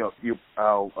I'm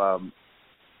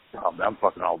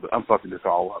fucking this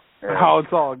all up. And, oh,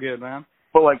 it's all good, man.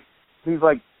 But like he's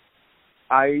like,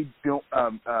 I don't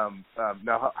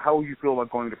now how would you feel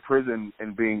about going to prison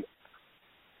and being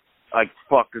like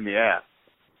fucked in the ass?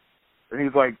 And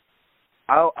he's like,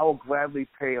 I will gladly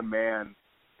pay a man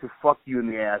to fuck you in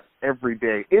the ass every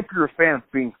day if you're a fan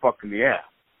of being fucked in the ass.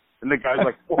 And the guy's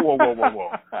like, whoa.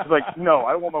 He's like, no,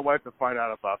 I don't want my wife to find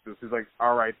out about this. He's like,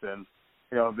 all right then.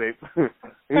 He's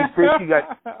basically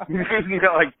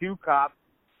got like 2 cops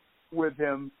with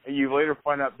him, and you later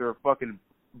find out they're fucking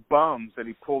bums that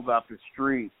he pulled off the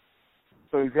street.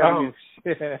 So he's having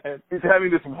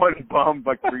this one bum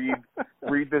like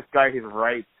read this guy his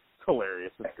rights. It's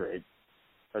hilarious. It's great.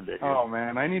 Ridiculous. Oh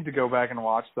man, I need to go back and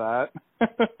watch that.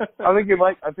 I think you'd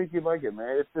like it,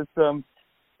 man.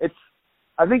 It's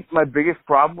I think my biggest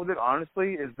problem with it,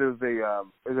 honestly, is there's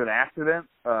an accident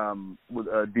with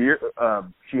a deer.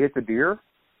 She hit the deer.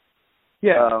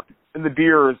 Yeah. And the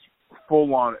deer is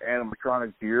full-on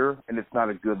animatronic deer, and it's not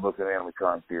a good-looking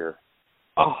animatronic deer.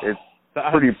 Oh, it's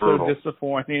that's pretty brutal. So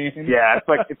disappointing. Yeah,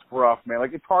 it's rough, man.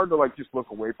 Like it's hard to like just look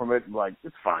away from it and like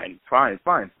it's fine.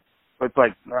 But it's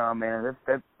like, oh man,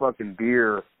 that fucking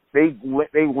deer. They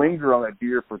linger on that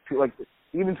deer for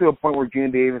even to a point where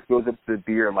Gina Davis goes up to the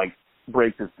deer and like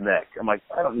breaks its neck. I'm like,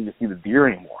 I don't need to see the deer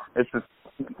anymore. It's just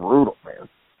brutal, man.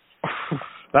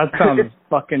 That sounds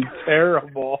fucking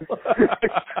terrible.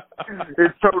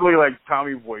 It's totally like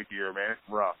Tommy Boy deer, man. It's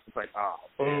rough. It's like,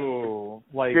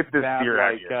 like get this that, deer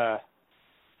out of here.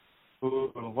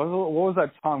 What was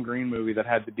that Tom Green movie that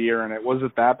had the deer in it? Was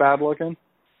it that bad looking?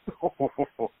 You talking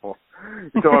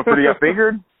about Pretty Got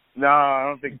Fingered? No, I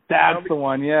don't think that's the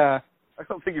one. Yeah, I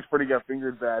don't think it's Pretty Got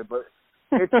Fingered bad, but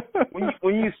it's,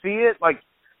 when you see it, like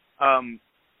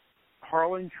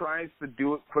Harlan tries to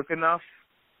do it quick enough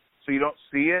so you don't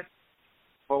see it,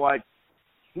 but like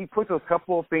he puts a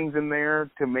couple of things in there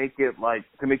to make it like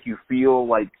to make you feel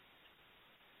like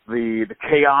the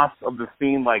chaos of the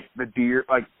scene, like the deer,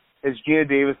 like as Gina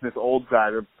Davis and this old guy,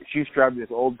 she's driving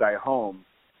this old guy home.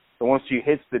 So once she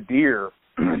hits the deer,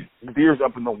 the deer's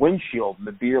up in the windshield, and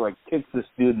the deer like kicks this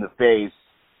dude in the face.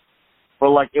 But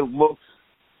like it looks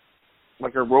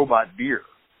like a robot deer.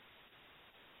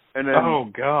 And then oh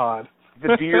god,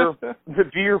 the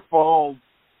deer falls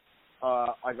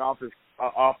like off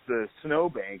the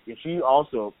snowbank, and Gina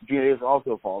Davis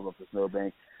also falls off the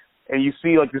snowbank. And you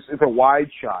see like this, it's a wide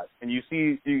shot, and you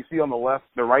see on the left,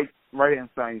 the right hand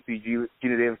side, you see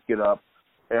Gina Davis get up.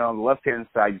 And on the left-hand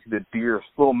side, you see the deer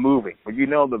still moving, but you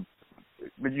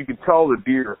can tell the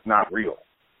deer is not real.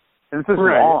 And it's just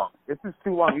long. It's just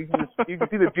too long. You can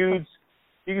see the dudes.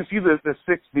 You can see the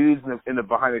 6 dudes in the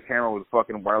behind the camera with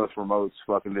fucking wireless remotes,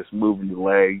 fucking just moving the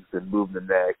legs and moving the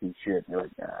neck and shit. And you're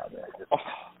like, nah,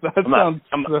 man.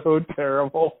 Sounds so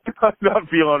terrible. I'm not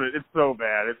feeling it. It's so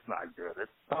bad. It's not good.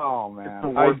 Oh man, it's the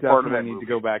worst part of that need movie. to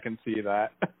go back and see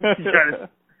that. You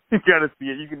gotta see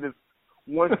it. You can just.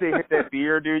 Once they hit that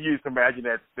deer, dude, you just imagine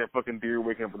that fucking deer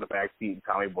waking up in the back seat and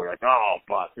Tommy Boy like, oh,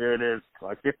 fuck, here it is.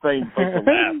 Like, this thing fucking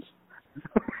laughs.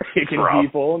 Kicking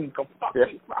people and go, fuck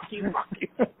you.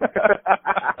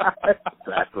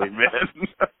 Exactly, man.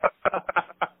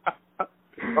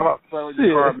 Oh, sorry,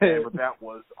 the car, man, but that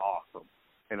was awesome.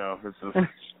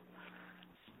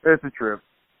 It's a trip.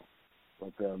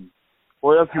 But,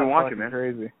 what else you been watching, man?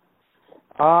 Crazy.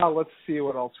 Let's see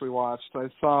what else we watched. I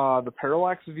saw The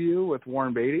Parallax View with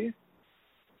Warren Beatty.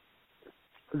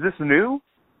 Is this new?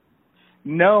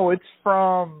 No, it's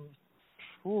from,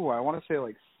 I want to say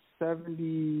like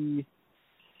 70.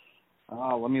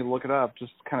 Let me look it up,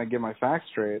 just to kind of get my facts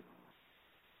straight.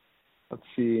 Let's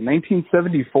see,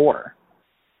 1974.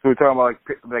 So we're talking about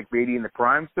like Beatty in the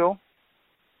prime still?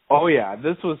 Oh, yeah.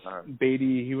 This was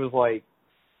Beatty. He was like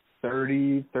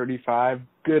 30, 35,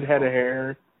 good head of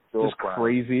hair, so just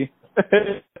crazy.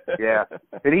 Yeah.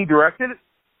 Did he direct it?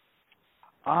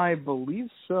 I believe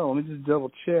so. Let me just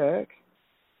double check.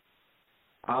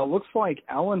 Looks like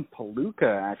Alan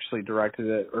Paluca actually directed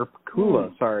it, or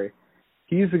Pakula, sorry.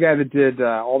 He's the guy that did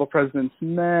All the President's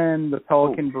Men, The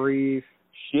Pelican Brief.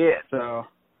 Shit. So,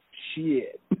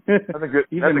 shit. That's a good.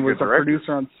 Even was a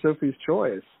producer on Sophie's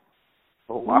Choice.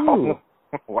 Oh, wow. Ooh.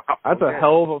 Wow. That's a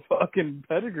hell of a fucking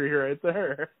pedigree right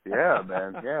there. Yeah,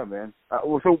 man. Yeah, man.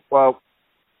 What's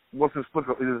this flick?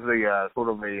 Is this a sort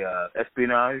of a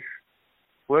espionage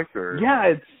flick, or?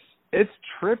 Yeah, it's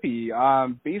trippy.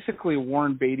 Basically,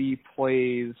 Warren Beatty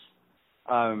plays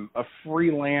a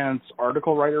freelance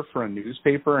article writer for a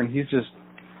newspaper, and he's just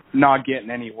not getting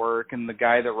any work, and the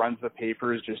guy that runs the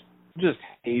paper is just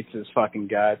hates his fucking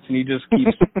guts, and he just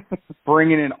keeps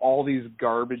bringing in all these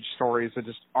garbage stories that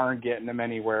just aren't getting him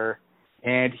anywhere.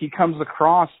 And he comes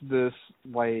across this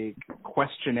like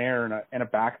questionnaire in a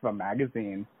back of a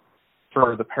magazine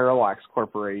for the Parallax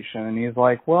Corporation, and he's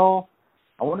like, well,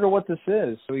 I wonder what this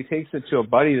is. So he takes it to a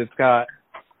buddy that's got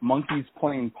monkeys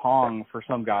playing Pong for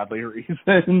some godly reason.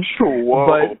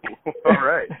 Whoa. But all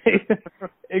right.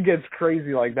 It gets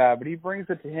crazy like that. But he brings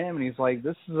it to him, and he's like,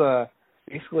 this is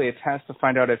basically a test to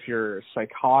find out if you're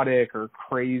psychotic or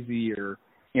crazy or,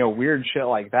 weird shit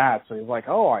like that. So he's like,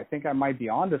 oh, I think I might be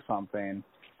onto something.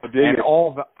 And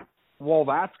while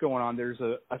that's going on, there's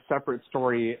a separate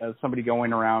story of somebody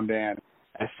going around and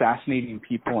assassinating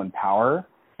people in power.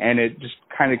 And it just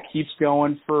kind of keeps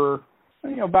going for,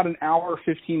 about an hour,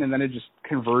 15, and then it just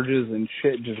converges and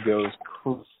shit just goes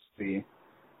crazy.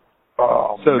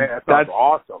 Oh, so man, that's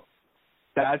awesome.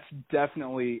 That's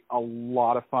definitely a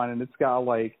lot of fun, and it's got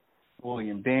like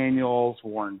William Daniels,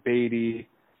 Warren Beatty,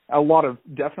 a lot of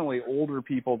definitely older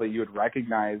people that you would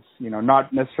recognize,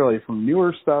 not necessarily from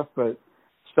newer stuff, but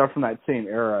stuff from that same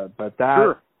era. But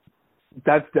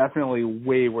that's definitely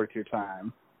way worth your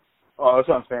time. Oh, that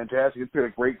sounds fantastic. It's got a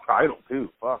great title, too.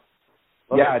 Fuck.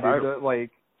 Yeah, dude,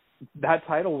 that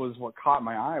title was what caught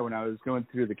my eye when I was going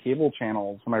through the cable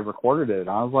channels when I recorded it.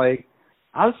 I was like,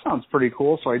 oh, this sounds pretty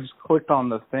cool. So I just clicked on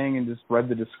the thing and just read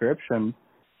the description.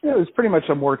 It was pretty much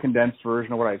a more condensed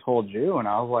version of what I told you. And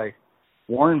I was like,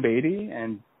 Warren Beatty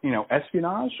and,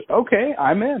 espionage? Okay,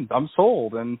 I'm in. I'm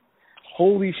sold. And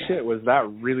holy shit, was that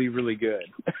really, really good.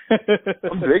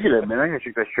 I'm digging it, man. I'm going to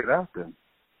check that shit out then.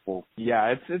 Well,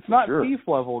 yeah, it's not Thief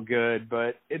level good,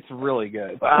 but it's really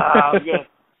good. I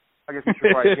guess we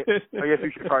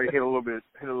should probably hit a little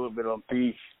bit on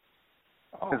Thief.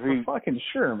 Oh, for fucking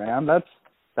sure, man. That's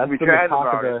the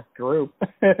talk of the group.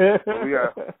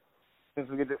 Since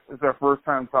it's our first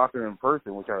time talking in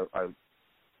person, which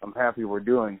I'm happy we're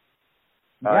doing.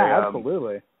 Yeah,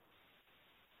 absolutely.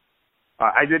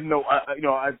 I didn't know.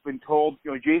 I've been told.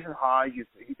 Jason Hodge,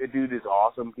 the dude is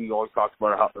awesome. He always talks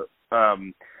about how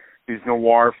these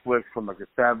noir flicks from like the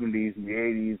 70s and the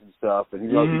 80s and stuff, and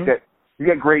he's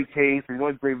got great taste. He's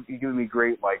always great. He's giving me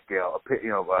great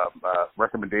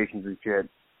recommendations and shit.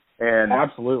 And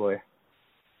absolutely.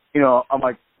 I'm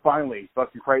like, finally,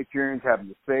 fucking Criterion's having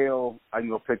a sale. I can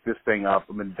go pick this thing up.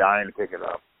 I've been dying to pick it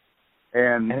up.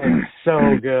 And it's so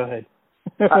good.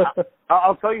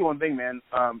 I'll tell you one thing, man.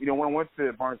 When I went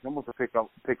to Barnes & Noble to pick up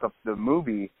the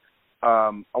movie,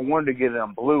 I wanted to get it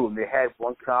on blue, and they had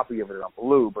one copy of it on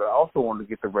blue, but I also wanted to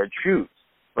get the red shoes.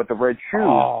 But the red shoes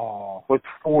was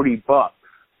 $40.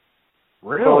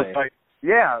 Really? So it's like,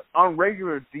 yeah, on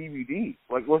regular DVD,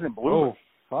 like it wasn't blue. Oh,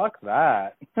 fuck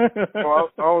that. So I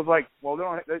was like, well, they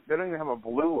don't even have a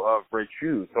blue red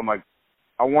shoes. So I'm like,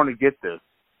 I want to get this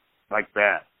like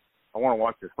that. I want to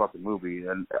watch this fucking movie,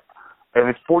 and if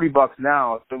it's $40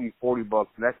 now, it's going to be $40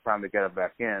 next time they get it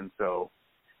back in. So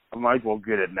I might as well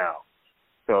get it now.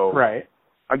 So right.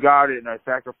 I got it, and I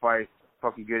sacrificed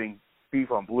fucking getting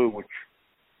Thief on blue, which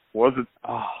wasn't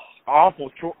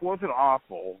awful. Wasn't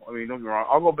awful. I mean, don't get me wrong.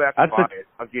 I'll go back and buy it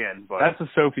again. But that's a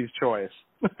Sophie's choice.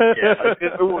 Yeah,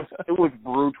 it was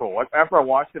brutal. Like after I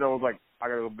watched it, I was like, I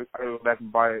gotta go back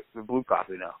and buy the blue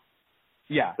copy now.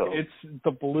 Yeah, so.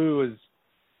 The blue is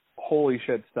holy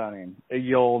shit stunning.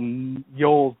 You'll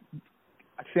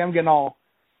see. I'm getting all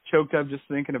choked up just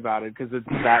thinking about it because it's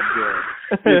that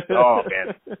good. Oh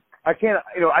man, I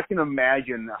can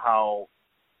imagine how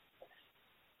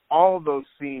all of those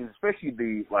scenes, especially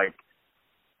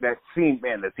that scene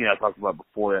I talked about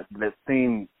before, that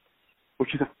scene,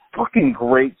 which is a fucking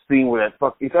great scene where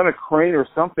it's on a crane or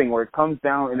something where it comes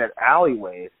down in that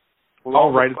alleyway.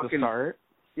 Right at the start.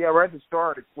 Yeah, right at the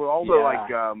start. With all the I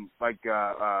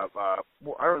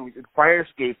don't know, fire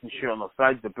escapes and shit on the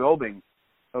sides of the building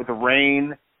with the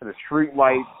rain and the street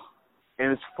lights,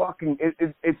 and it's fucking.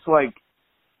 It's like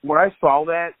when I saw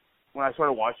that, when I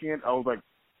started watching it, I was like,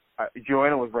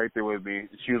 Joanna was right there with me.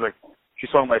 She was like, she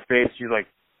saw my face. She was like,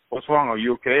 "What's wrong? Are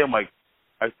you okay?" I'm like,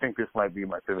 "I think this might be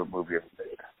my favorite movie ever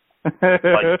made."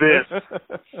 Like, this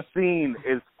scene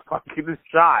is fucking, this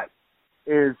shot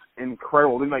is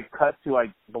incredible. Then like cut to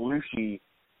like Belushi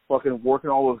fucking working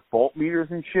all those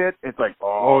voltmeters and shit. It's like,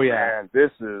 oh yeah, man,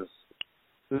 this is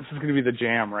gonna be the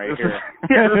jam right here.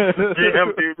 Yeah, this is the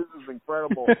jam, dude. This is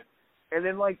incredible. And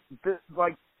then like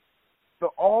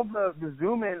all the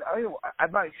zoom in.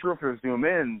 I'm not sure if they're zoom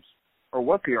ins or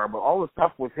what they are, but all the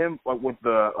stuff with him, like with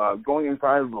the going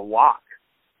inside of the lock,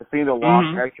 the seeing the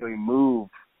lock actually move,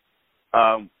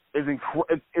 is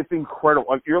it's incredible.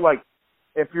 Like, you're like,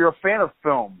 if you're a fan of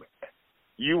film,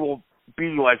 you will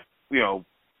be like, you know,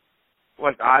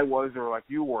 like I was, or like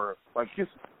you were, like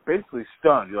just basically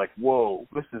stunned. You're like, whoa,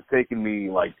 this is taking me,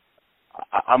 like,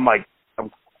 I'm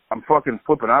fucking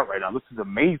flipping out right now. This is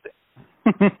amazing.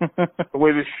 The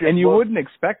way this shit and you looks. wouldn't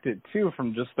expect it too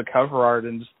from just the cover art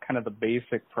and just kind of the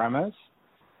basic premise.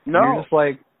 No, and you're just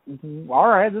like, all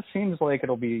right, this seems like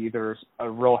it'll be either a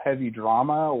real heavy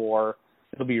drama or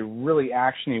it'll be really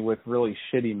actiony with really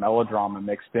shitty melodrama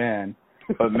mixed in.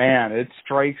 But man, it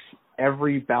strikes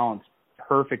every balance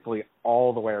perfectly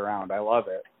all the way around. I love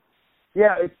it.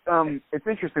 Yeah, it's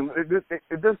interesting.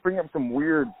 It does bring up some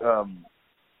weird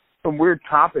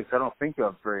topics I don't think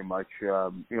of very much.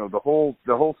 You know, the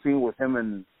whole scene with him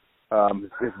and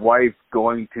his wife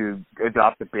going to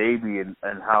adopt a baby, and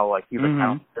how like he's like,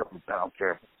 I don't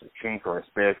care if it's a chink or a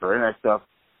spick or any of that stuff.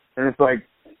 And it's like,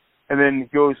 and then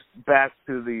he goes back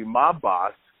to the mob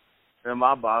boss, and the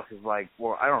mob boss is like,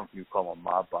 well, I don't know if you call him a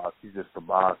mob boss. He's just the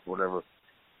boss, whatever.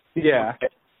 Yeah.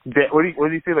 What do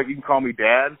you say? Like, you can call me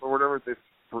dad or whatever.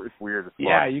 It's weird. It's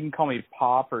yeah, you can call me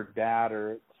Pop or Dad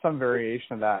or some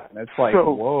variation of that. And it's like,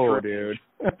 so whoa, strange.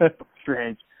 Dude.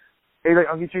 Strange. Hey, like,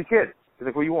 I'll get you a kid. He's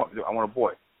like, what do you want? I want a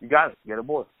boy. You got it. You got a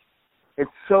boy.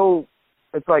 It's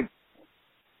like,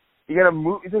 you got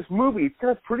this movie, it's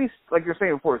got a pretty, like you're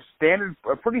saying before,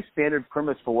 a pretty standard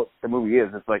premise for what the movie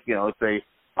is. It's like, you know, it's a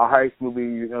heist movie,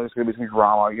 you know, there's going to be some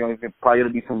drama, you know, there's probably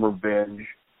going to be some revenge,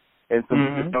 and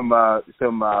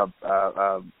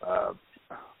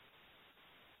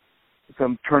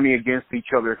some turning against each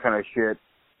other kind of shit.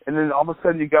 And then all of a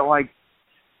sudden you got like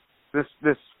this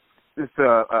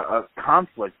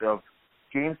conflict of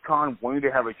James Caan wanting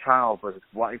to have a child, but his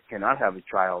wife cannot have a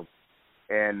child,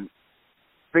 and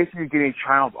basically getting a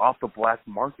child off the black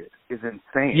market is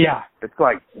insane. Yeah, it's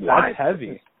like, what? That's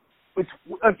heavy. It's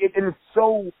like, and it's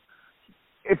so.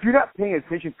 If you're not paying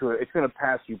attention to it, it's going to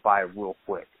pass you by real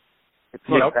quick. It's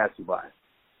going to pass you by.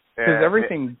 Because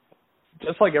everything,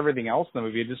 just like everything else in the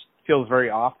movie, it just feels very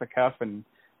off the cuff and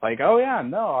like, oh yeah,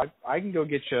 no, I can go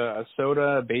get you a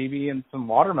soda, a baby, and some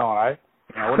watermelon.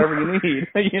 Whatever you need,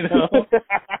 you know.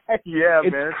 Yeah,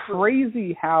 it's man. It's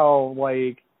crazy how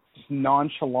like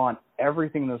nonchalant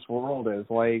everything in this world is.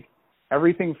 Like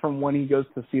everything from when he goes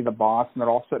to see the boss and they're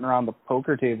all sitting around the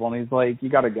poker table and he's like, "You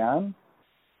got a gun?"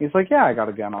 He's like, "Yeah, I got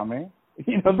a gun on me."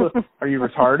 You know, are you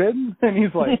retarded? And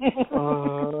he's like,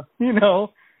 you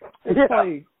know, it's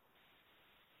like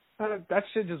that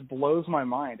shit just blows my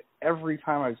mind every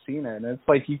time I've seen it. And it's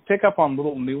like you pick up on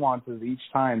little nuances each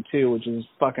time too, which is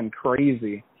fucking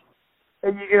crazy.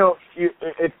 And you know,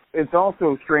 it's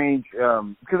also strange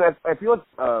because I feel like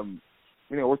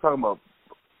you know, we're talking about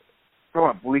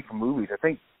bleak movies. I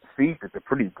think Thief is a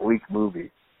pretty bleak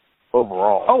movie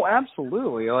overall. Oh,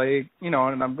 absolutely. Like, you know,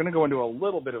 and I'm going to go into a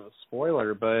little bit of a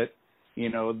spoiler, but you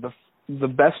know, the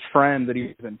best friend that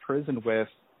he's in prison with,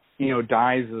 you know,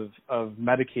 dies of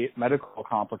medical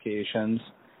complications,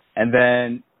 and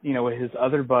then, you know, his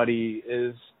other buddy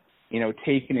is, you know,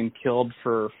 taken and killed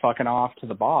for fucking off to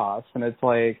the boss, and it's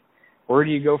like, where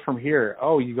do you go from here?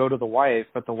 Oh, you go to the wife,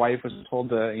 but the wife was told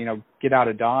to, you know, get out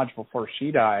of Dodge before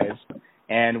she dies,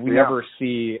 and we never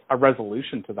see a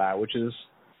resolution to that, which is,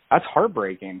 that's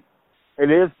heartbreaking. It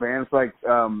is, man. It's like,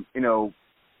 you know,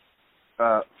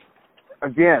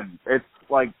 again, it's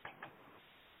like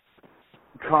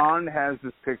Khan has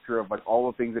this picture of like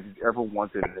all the things that he's ever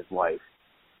wanted in his life,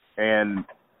 and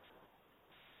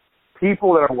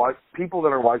people that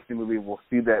are watching the movie will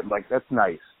see that, like, that's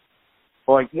nice.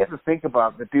 But like, you have to think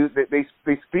about the dude that they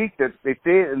speak that they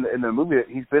say in the movie that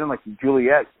he's been in like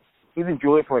Juliet. He's in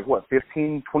Juliet for like what,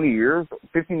 15 years,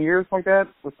 like that.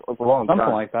 It's a long time.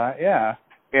 Something like that, yeah.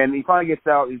 And he finally gets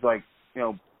out. He's like, you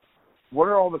know, what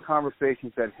are all the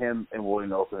conversations that him and Willie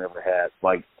Nelson ever had?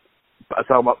 Like,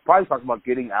 probably talking about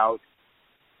getting out,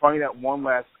 finding that one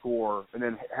last score, and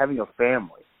then having a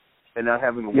family, and not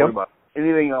having to worry about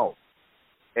anything else.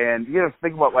 And you have to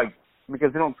think about, like,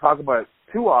 because they don't talk about it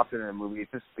too often in a movie,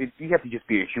 you have to just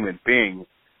be a human being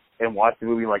and watch the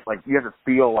movie. Like you have to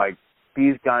feel like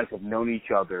these guys have known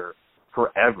each other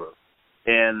forever.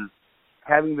 And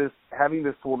having this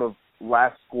sort of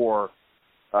last score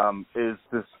is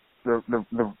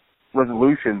the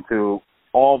resolution to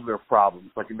all of their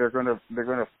problems. Like they're gonna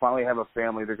finally have a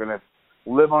family. They're gonna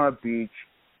live on a beach.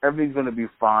 Everything's gonna be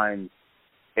fine,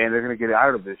 and they're gonna get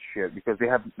out of this shit because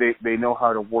they know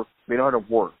how to work. They know how to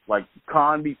work. Like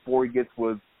Khan, before he gets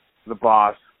with the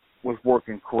boss, was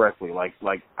working correctly. Like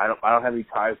I don't have any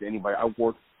ties to anybody. I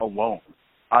work alone.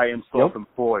 I am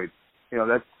self-employed. You know,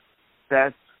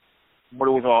 that's what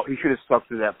it was all. He should have stuck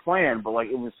to that plan, but like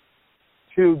it was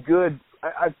too good.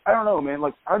 I don't know, man.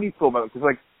 Like, how do you feel about it? Because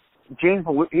like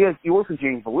he works with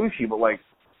James Belushi, but like,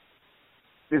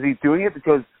 is he doing it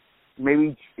because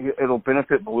maybe it'll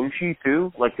benefit Belushi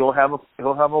too? Like he'll have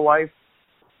a life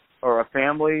or a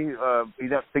family.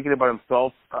 He's not thinking about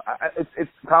himself. It's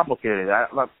complicated.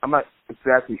 I'm not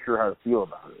exactly sure how to feel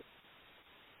about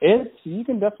it. You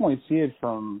can definitely see it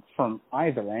from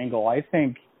either angle. I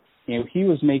think, you know, he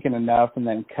was making enough and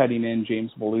then cutting in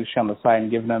James Belushi on the side and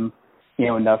giving him, you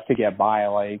know, enough to get by.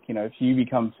 Like, you know, if you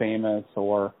become famous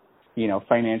or, you know,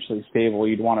 financially stable,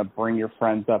 you'd want to bring your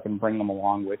friends up and bring them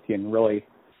along with you and really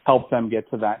help them get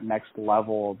to that next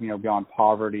level, you know, beyond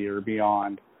poverty or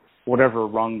beyond whatever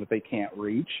rung that they can't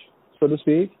reach, so to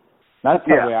speak. That's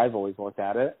the way I've always looked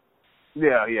at it.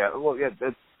 Yeah. Well, yeah,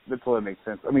 that totally makes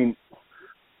sense. I mean,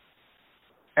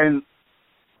 and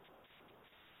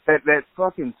that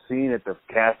fucking scene at the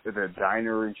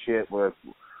diner and shit where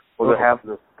they have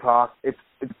the talk, it's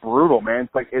brutal, man.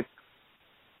 It's like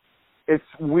it's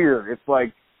weird. It's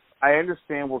like I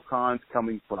understand where Khan's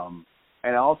coming from,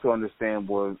 and I also understand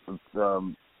where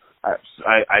I'm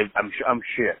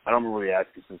shit. I don't remember the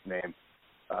actress's name.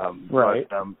 Right.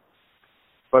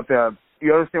 But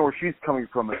you understand where she's coming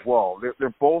from as well.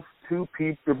 They're both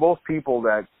people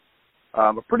that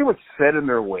are pretty much set in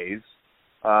their ways,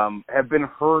 have been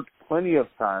hurt plenty of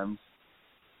times,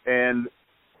 and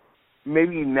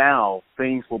maybe now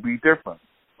things will be different.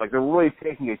 Like they're really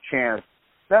taking a chance.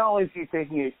 Not only is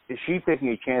she taking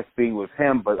a chance being with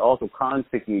him, but also Khan's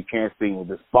taking a chance being with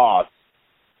this boss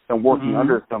and working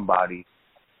under somebody.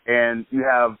 And you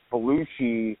have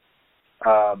Belushi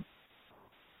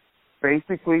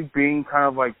basically being kind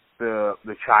of like the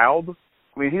child.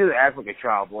 I mean, he doesn't act like a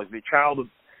child, but like the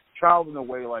child in a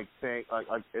way, like saying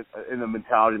like in the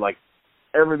mentality like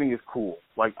everything is cool.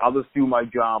 Like I'll just do my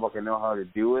job, like I know how to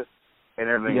do it, and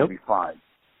everything will be fine.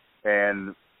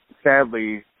 And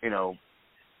sadly, you know,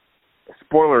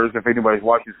 spoilers if anybody's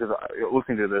watching this,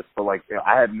 listening to this, but like, you know,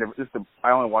 I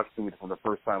only watched the movie for the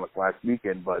first time like last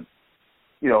weekend, but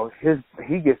you know,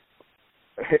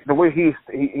 the way he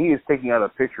is taking out a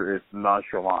picture is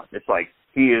nonchalant. It's like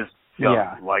he is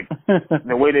just like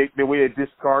the way they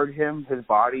discard him, his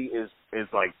body is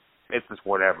like it's just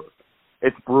whatever.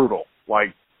 It's brutal.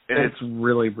 Like it's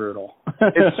really brutal.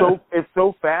 it's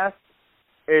so fast.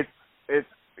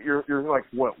 You're like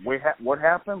what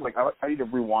happened? Like I need to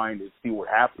rewind and see what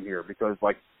happened here because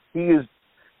like he's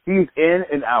in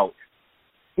and out.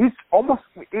 He's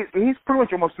pretty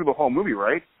much almost through the whole movie,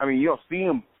 right? I mean, you don't see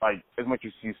him like as much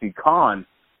as you see Khan,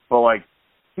 but like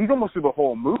he's almost through the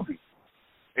whole movie.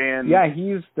 And yeah,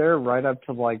 he's there right up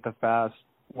to like the past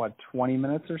 20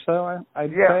 minutes or so. I'd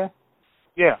say.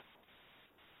 Yeah.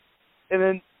 And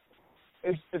then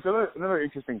it's another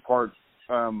interesting part.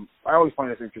 I always find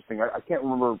this interesting. I can't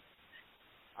remember.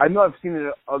 I know I've seen it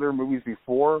in other movies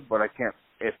before, but I can't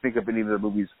think of any of the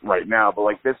movies right now. But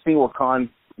like that scene where Khan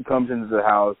comes into the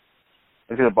house,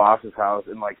 into the boss's house,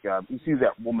 and like he sees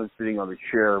that woman sitting on the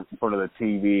chair in front of the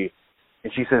TV,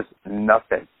 and she says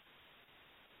nothing.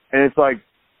 And it's like,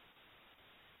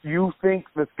 you think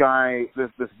this guy,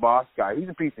 this boss guy, he's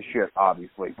a piece of shit,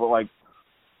 obviously, but like,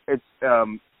 it's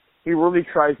he really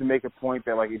tries to make a point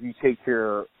that like if you take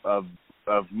care of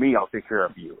me, I'll take care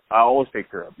of you. I'll always take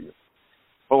care of you.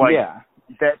 But like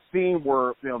that scene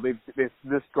where you know they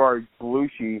discard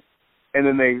Belushi, and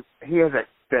then he has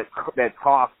that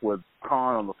talk with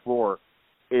Khan on the floor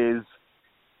is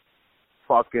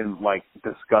fucking like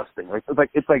disgusting. Like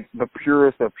it's like the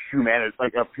purest of humanity,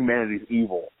 like of humanity's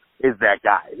evil is that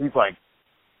guy. He's like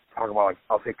talking about like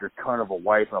I'll take your cunt of a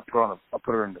wife and I'll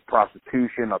put her into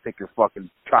prostitution. I'll take your fucking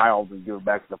child and give her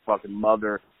back to the fucking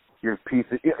mother. Your piece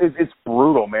of it's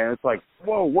brutal, man. It's like,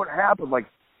 whoa, what happened? Like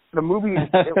the movie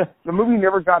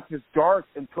never got this dark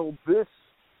until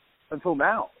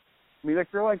now. I mean,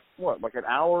 like they're like like an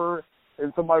hour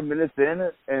and some odd minutes in,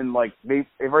 and like they've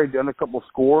already done a couple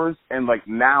scores, and like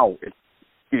now it's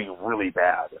getting really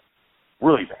bad.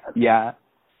 really bad. Yeah.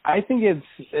 I think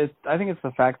it's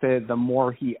the fact that the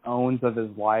more he owns of his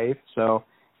life, so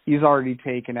he's already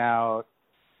taken out,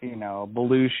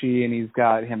 Belushi, and he's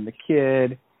got him the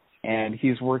kid, and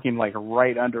he's working like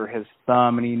right under his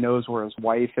thumb, and he knows where his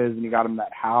wife is, and he got him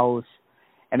that house,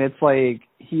 and it's like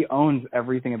he owns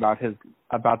everything about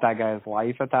that guy's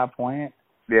life at that point.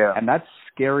 Yeah. And that's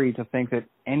scary to think that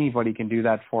anybody can do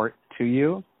that to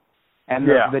you, and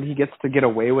that he gets to get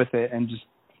away with it and just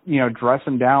dress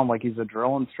him down like he's a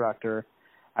drill instructor.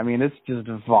 I mean, it's just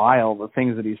vile, the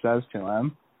things that he says to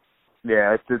him.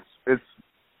 Yeah, it's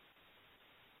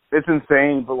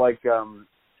insane, but like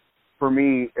for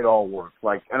me, it all works.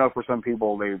 Like I know for some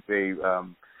people, they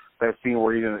that scene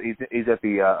where he's at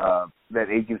the that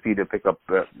agency to pick up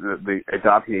the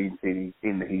adoption agency,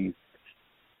 and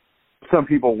some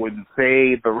people wouldn't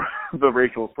say the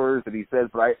racial slurs that he says,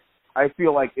 but I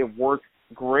feel like it works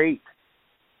great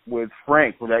with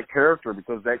Frank, with that character,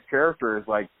 because that character is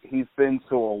like, he's been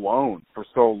so alone for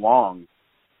so long.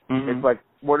 Mm-hmm. It's like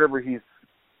whatever he's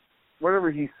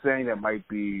saying that might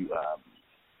be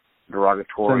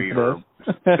derogatory or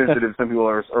sensitive, some people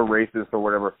are racist or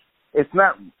whatever. It's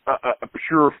not a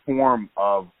pure form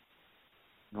of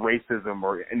racism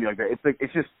or anything like that.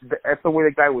 It's just that's the way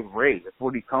the guy was raised. That's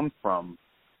where he comes from.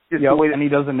 Just the way and he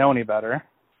doesn't know any better.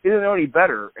 He doesn't know any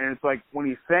better, and it's like when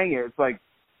he's saying it, it's like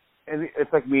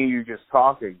me and you just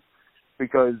talking,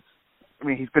 because I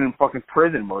mean he's been in fucking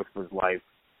prison most of his life,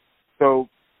 so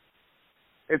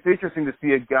it's interesting to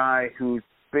see a guy who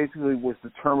basically was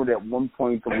determined at one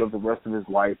point to live the rest of his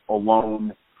life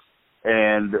alone,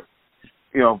 and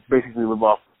basically live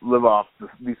off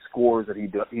these scores that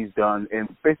he's done,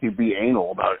 and basically be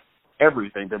anal about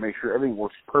everything to make sure everything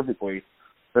works perfectly.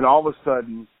 Then all of a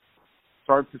sudden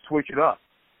starts to switch it up,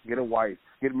 get a wife,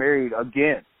 get married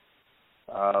again,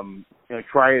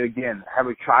 try it again, have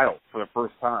a child for the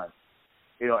first time,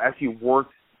 actually work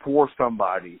for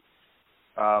somebody.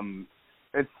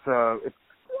 It's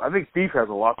I think Steve has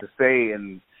a lot to say,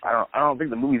 and I don't think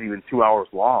the movie's even 2 hours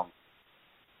long.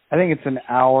 I think it's an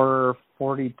hour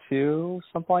 42,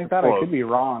 something like that. Close. I could be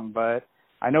wrong, but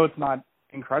I know it's not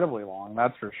incredibly long.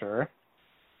 That's for sure.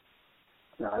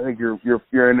 Yeah, I think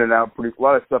you're in and out pretty. A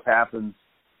lot of stuff happens,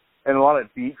 and a lot of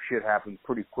deep shit happens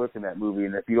pretty quick in that movie.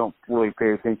 And if you don't really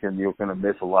pay attention, you're gonna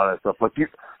miss a lot of stuff. Like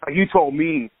you told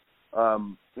me,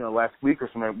 last week or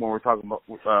something when we were talking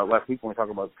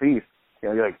about Thief.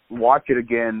 You're like, watch it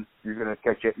again. You're gonna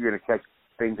catch it. You're gonna catch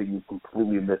things that you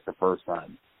completely missed the first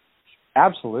time.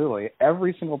 Absolutely.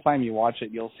 Every single time you watch it,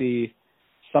 you'll see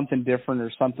something different or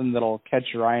something that'll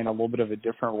catch your eye in a little bit of a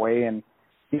different way, and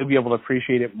you'll be able to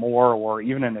appreciate it more, or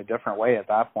even in a different way at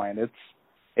that point.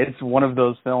 It's one of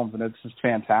those films, and it's just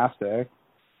fantastic.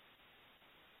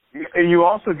 And you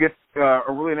also get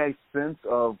a really nice sense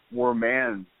of where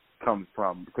man comes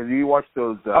from, because you watch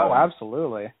those.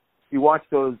 Absolutely. You watch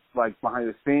those like behind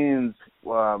the scenes.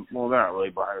 Well, they're not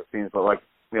really behind the scenes, but like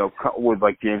with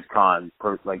like James Caan.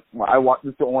 Like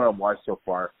this is the one I've watched so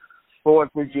far. But like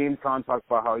when James Caan talks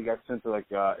about how he got sent to like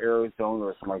Arizona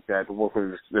or something like that to work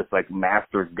with this like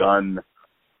master gunsmith,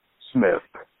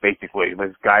 basically,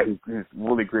 this guy who's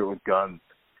really great with guns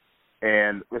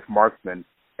and with marksman,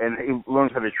 and he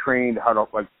learns how to train how to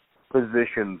like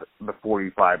position the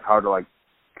 45, how to like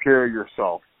carry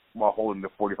yourself while holding the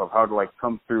 45, how to like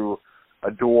come through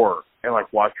a door and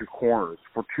like watch your corners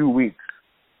for 2 weeks.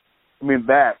 I mean,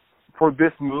 that for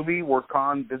this movie where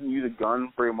Caan doesn't use a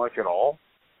gun very much at all.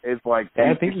 It's like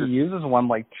I think he uses one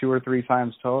like 2 or 3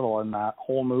 times total in that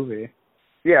whole movie.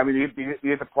 Yeah, I mean, you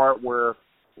get the part where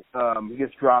he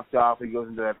gets dropped off. He goes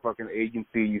into that fucking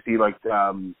agency. You see like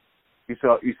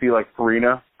you see like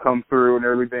Farina come through and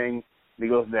everything. And he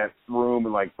goes in that room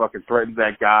and like fucking threatens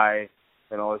that guy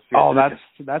and all this shit. Oh,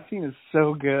 that scene is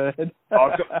so good.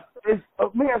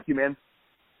 Let me ask you, man.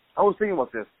 I was thinking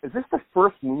about this. Is this the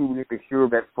first movie we get to hear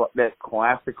that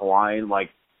classic line like,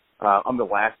 I'm the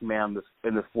last man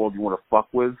in this world you want to fuck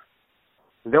with?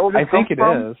 Is that where this comes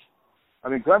from? Is. I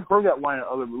mean, cause I've heard that line in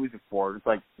other movies before. It's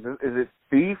like, is it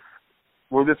Thief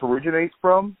where this originates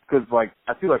from? Because, like,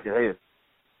 I feel like it is.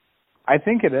 I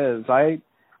think it is.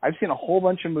 I've seen a whole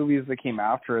bunch of movies that came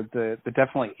after it that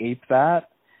definitely ape that.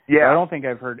 Yeah. But I don't think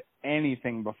I've heard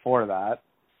anything before that.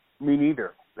 Me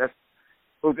neither.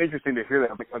 It was interesting to hear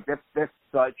that. Like that's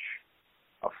such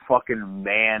a fucking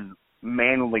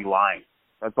manly line.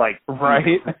 That's like,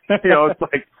 right. It's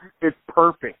like, it's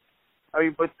perfect.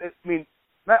 I mean,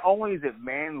 not only is it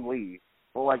manly,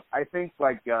 but like, I think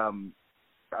like,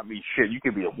 shit, you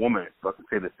could be a woman and fucking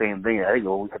say the same thing. I think it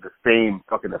will have the same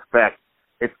fucking effect.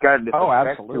 It's got this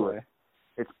effect absolutely. to it.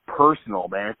 It's personal,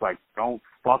 man. It's like, don't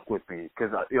fuck with me.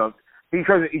 Because, He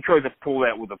tries to pull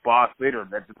that with the boss later,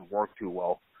 and that doesn't work too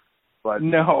well. But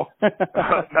no, not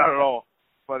at all.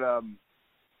 But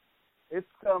it's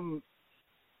I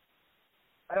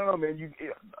don't know, man.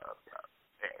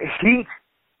 Heat.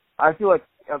 I feel like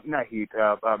not Heat.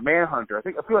 Manhunter. I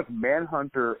feel like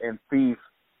Manhunter and Thief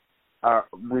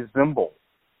resemble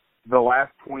the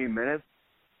last 20 minutes.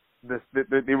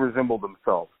 They resemble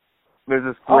themselves. There's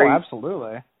this great. Oh,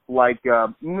 absolutely. Like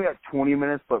maybe not 20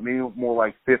 minutes, but maybe more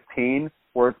like 15,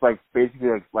 where it's like basically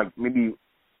like maybe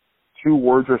 2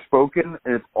 words are spoken,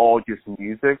 and it's all just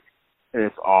music, and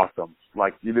it's awesome.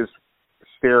 Like you just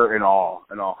stare in awe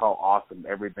how awesome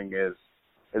everything is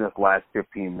in this last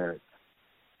 15 minutes.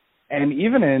 And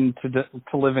even in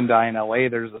To Live and Die in L.A.,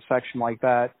 there's a section like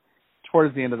that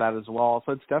towards the end of that as well.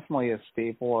 So it's definitely a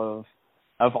staple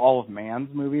of all of Mann's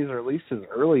movies, or at least his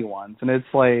early ones. And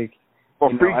it's like,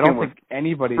 well, I don't think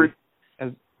anybody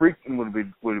has... Freaking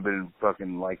would have been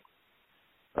fucking like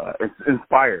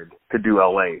inspired to do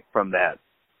L.A. from that.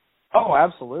 Oh,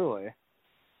 absolutely.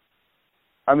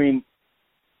 I mean,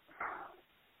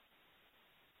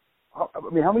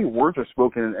 how many words are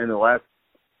spoken in the last?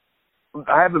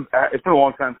 I haven't. It's been a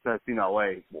long time since I've seen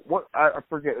L.A. What I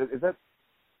forget. Is that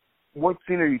what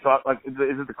scene are you talking? Like, is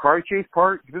it the car chase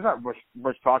part? There's not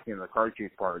much talking in the car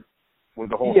chase part with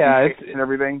the whole suitcase and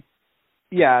everything.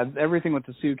 Yeah, everything with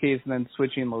the suitcase and then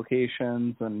switching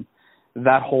locations, and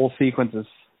that whole sequence is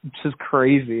just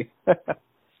crazy.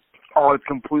 Oh, it's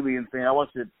completely insane. I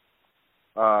watched it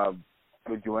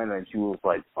with Joanna, and she was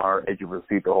like our edge of her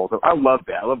seat the whole time. I love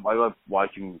that. I love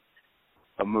watching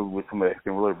a movie with somebody that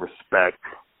can really respect,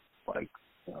 like,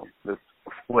 this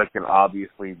flick, and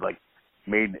obviously like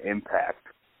made an impact.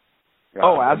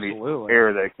 Oh, absolutely. In the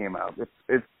era that it came out,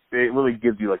 it really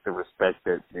gives you like the respect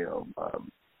that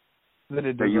that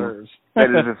it deserves. That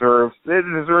it deserves,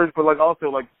 but like also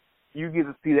like you get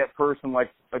to see that person like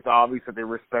obvious that they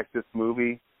respect this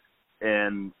movie,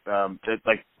 and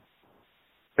that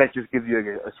just gives you a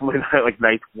really like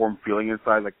nice warm feeling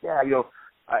inside. Like, yeah,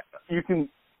 you can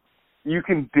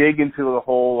dig into the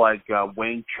whole like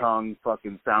Wang Chung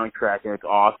fucking soundtrack, and it's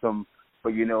awesome.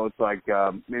 But it's like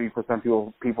maybe for some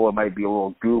people it might be a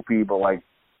little goofy, but like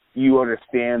you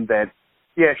understand that,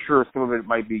 yeah, sure, some of it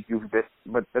might be goofy,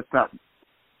 but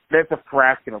that's a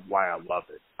fraction of why I love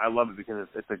it. I love it because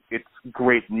it's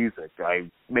great music.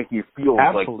 Make you feel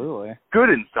absolutely like good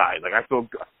inside. Like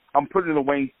I'm putting the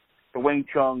Wang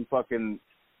Chung fucking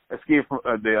Escape from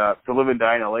the Live and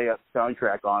Die in LA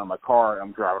soundtrack on in my car, and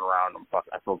I'm driving around.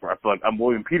 I feel like I'm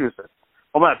William Peterson.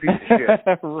 I'm not a piece of shit.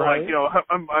 Right. Like,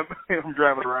 I'm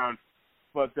driving around.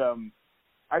 But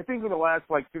I think in the last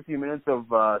like 15 minutes of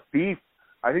Thief,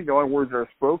 I think the only words that are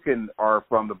spoken are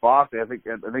from the boss. I think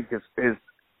his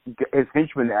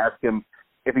henchman asked him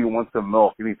if he wants some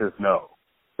milk, and he says no.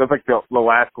 That's like the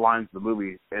last lines of the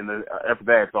movie, and after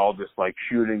that, it's all just like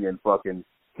shooting and fucking.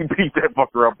 He beat that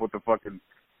fucker up with the fucking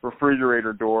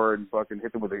refrigerator door and fucking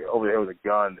hit him over the head with a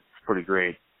gun. It's pretty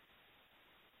great.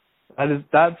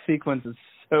 That sequence is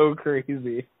so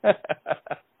crazy.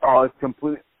 Oh, it's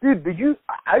completely. Dude,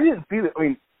 I didn't see that. I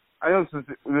mean, I know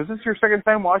was this your second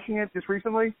time watching it just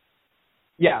recently?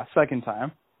 Yeah, second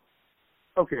time.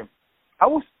 Okay. I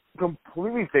was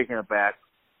completely taken aback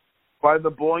by the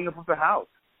blowing up of the house.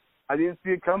 I didn't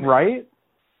see it coming. Right?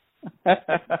 And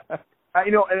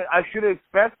I should have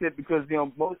expected, because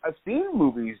I've seen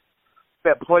movies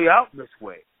that play out this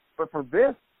way, but for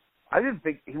this, I didn't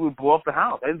think he would blow up the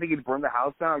house. I didn't think he'd burn the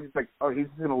house down. I was just like, oh, he's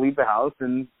just going to leave the house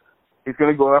and he's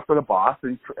going to go after the boss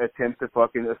and attempt to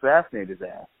fucking assassinate his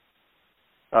ass.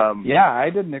 Yeah, I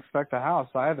didn't expect the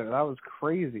house either. That was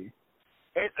crazy.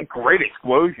 It's a great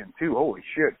explosion too. Holy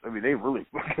shit! I mean, they really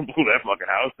fucking blew that fucking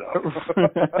house up.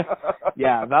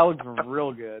 Yeah, that looks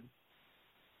real good.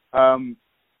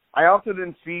 I also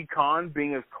didn't see Khan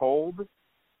being as cold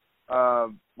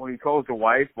when he told his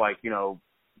wife, like,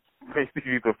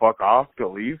 basically to fuck off, to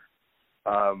leave.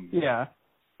 Yeah.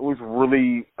 It was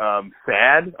really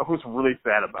sad. I was really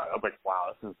sad about it. I was like,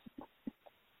 wow, this is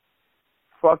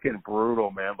fucking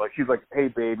brutal, man. Like, she's like, hey,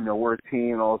 babe, we're a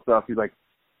team and all this stuff. He's like,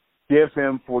 give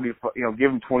him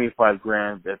give him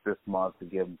 $25,000 this month, to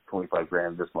give him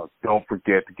 $25,000 this month. Don't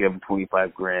forget to give him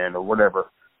 $25,000 or whatever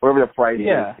the price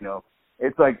is.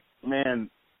 It's like, man,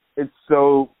 it's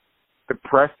so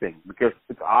depressing, because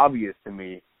it's obvious to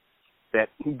me that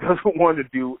he doesn't want to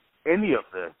do any of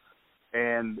this,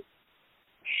 and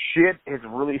shit has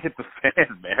really hit the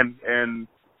fan, man. And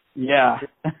yeah,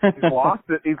 he's lost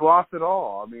it. He's lost it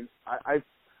all. I mean, I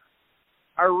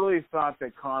really thought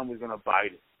that Khan was going to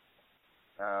bite it,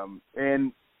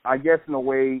 and I guess in a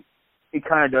way, it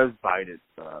kind of does bite it.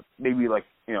 Maybe like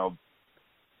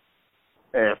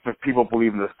if people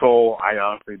believe in the soul, I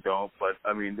honestly don't. But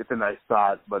I mean, it's a nice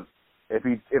thought. But if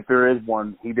there is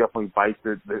one, he definitely bites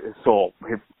it. His soul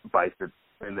bites it.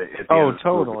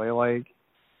 Totally. Like,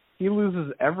 he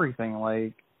loses everything.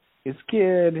 Like, his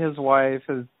kid, his wife,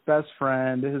 his best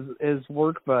friend, his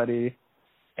work buddy,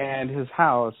 and his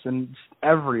house, and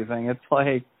everything. It's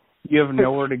like you have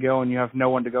nowhere to go, and you have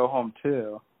no one to go home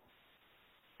to.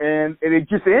 And it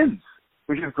just ends,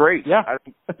 which is great. Yeah.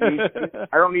 I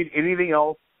don't need anything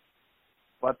else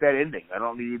but that ending. I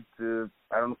don't need to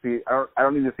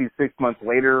need to see 6 months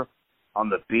later on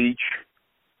the beach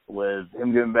with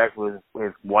him getting back with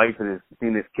his wife and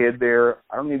seeing his kid there.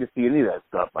 I don't need to see any of that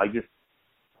stuff. It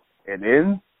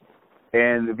ends.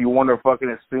 And if you want to fucking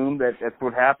assume that that's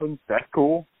what happens, that's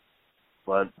cool.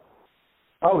 But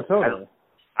totally.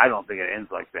 I don't think it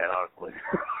ends like that, honestly.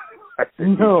 I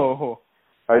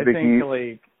think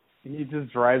like he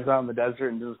just drives out in the desert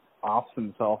and just offs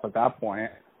himself at that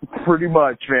point. Pretty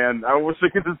much, man. I was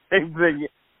thinking the same thing.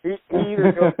 He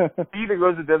either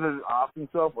goes to the desert and offs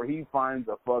himself, or he finds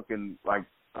a fucking a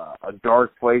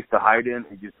dark place to hide in.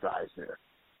 He just dies there.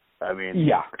 I mean,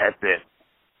 that's it.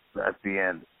 That's the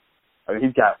end. I mean,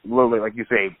 he's got literally, like you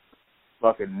say,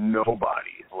 fucking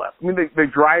nobody left. I mean, his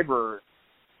driver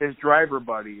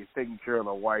buddy is taking care of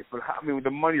the wife, but I mean, when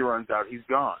the money runs out, he's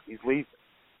gone. He's leaving.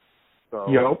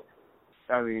 So,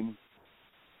 I mean,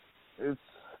 it's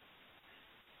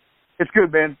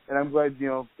good, man, and I'm glad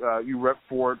you rep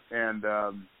for it, and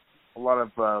a lot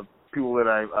of people that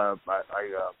I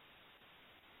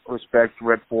respect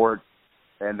rep for it,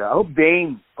 and I hope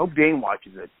Dane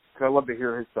watches it, because I'd love to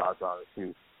hear his thoughts on it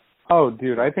too. Oh,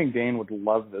 dude, I think Dane would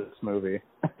love this movie.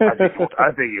 I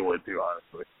think he would too,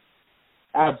 honestly.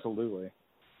 Absolutely.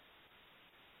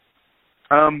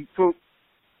 So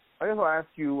I guess I'll ask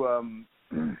you. I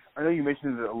know you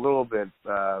mentioned it a little bit,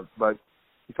 but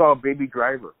you saw Baby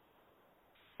Driver.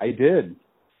 I did.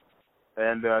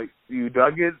 And you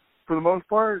dug it for the most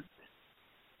part?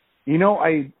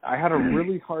 I had a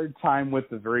really hard time with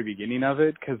the very beginning of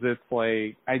it, because it's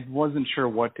like I wasn't sure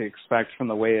what to expect from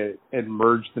the way it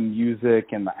merged the music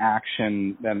and the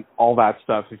action and all that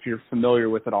stuff, if you're familiar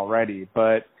with it already.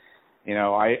 But,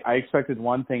 I expected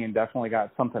one thing and definitely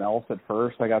got something else at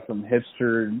first. I got some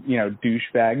hipster,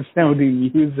 douchebag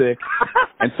sounding music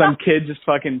and some kid just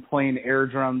fucking playing air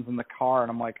drums in the car.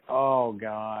 And I'm like, oh,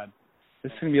 God.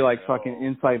 This is going to be like fucking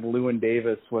Inside Llewyn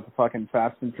Davis with a fucking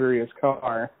Fast and Furious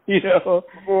car, Oh.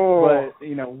 But,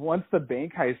 once the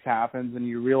bank heist happens and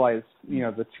you realize,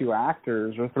 the 2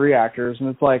 actors or 3 actors, and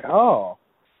it's like, oh,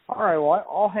 all right, well,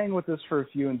 I'll hang with this for a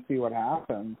few and see what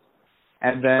happens.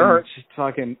 And then just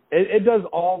fucking, it does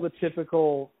all the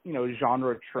typical,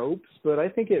 genre tropes, but I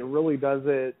think it really does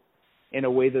it in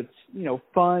a way that's,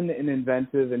 fun and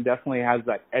inventive, and definitely has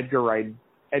that Edgar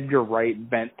Wright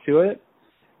bent to it.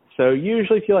 So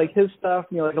usually if you like his stuff,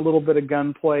 you like a little bit of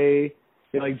gunplay,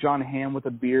 you like John Hamm with a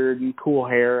beard and cool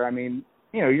hair, I mean,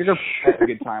 you're going to have a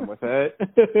good time with it.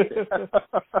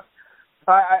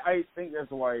 I think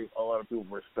that's why a lot of people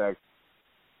respect.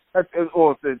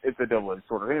 It's a double-edged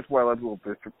sword. I think that's why a lot of people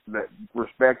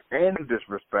respect and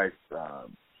disrespect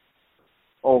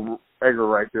Edgar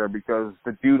Wright there, because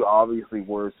the dude obviously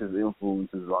wears his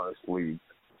influences on his sleeve.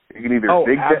 You can either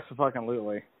dig it.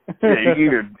 Absolutely. Yeah, you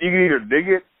can either dig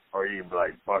it, or you can be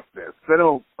like, fuck this. I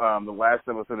know the last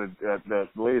episode of the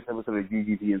latest episode of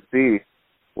GGTNC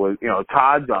was,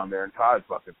 Todd's on there, and Todd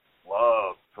fucking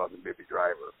loves fucking Baby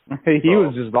Driver. He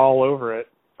was just all over it.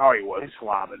 Oh, he was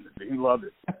slobbing. He loved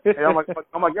it. And I'm like,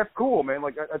 that's cool, man.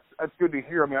 Like, that's good to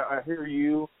hear. I mean, I hear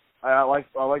you. I like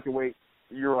the way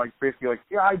you're like basically like,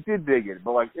 yeah, I did dig it,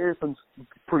 but like, there's some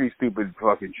pretty stupid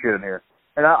fucking shit in here.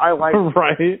 And I like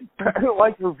right. I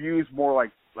like reviews more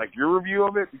like your review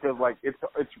of it, because like it's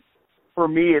for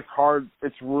me it's hard.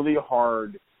 It's really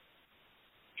hard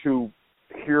to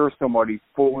hear somebody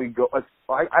fully go. I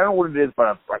don't know what it is,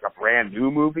 but like a brand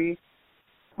new movie,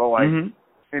 but like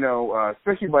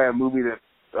especially by a movie that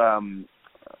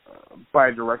by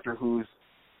a director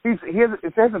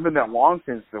it hasn't been that long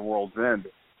since The World's End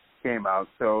came out,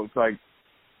 so it's like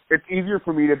it's easier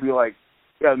for me to be like,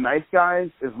 yeah, Nice Guys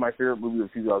is my favorite movie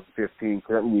of 2015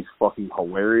 because that movie's fucking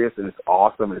hilarious and it's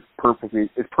awesome and it's perfect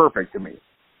to me.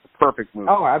 It's a perfect movie.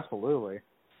 Oh, absolutely.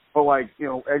 But like,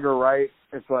 Edgar Wright,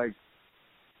 it's like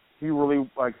he really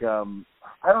like I don't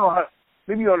know how.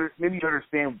 Maybe you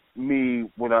understand me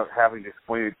without having to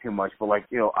explain it too much. But like,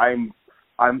 I'm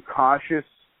cautious,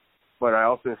 but I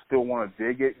also still want to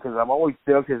dig it because I've always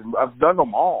dug I've dug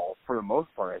them all for the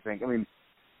most part. I think. I mean,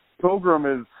 Pilgrim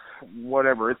is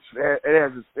whatever. It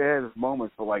has its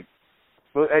moments, but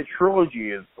that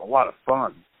trilogy is a lot of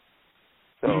fun.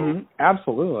 So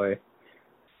absolutely.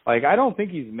 Like, I don't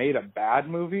think he's made a bad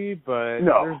movie, but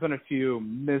there's been a few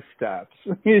missteps.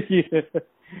 Is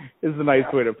a nice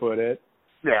way to put it.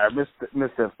 Yeah,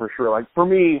 missteps for sure. Like for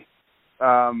me,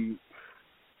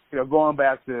 going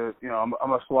back to I'm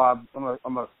a slob.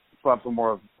 I'm a slob for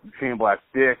more of Shane Black's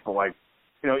dick, but like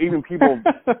even people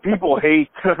hate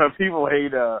for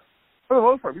the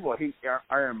most part people hate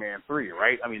Iron Man 3,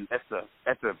 right? I mean that's a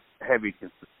heavy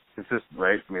consistent,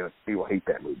 right? I mean people hate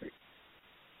that movie.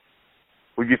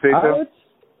 Would you say so?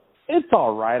 It's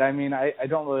all right. I mean, I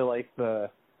don't really like the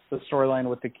storyline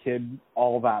with the kid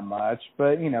all that much,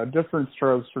 but different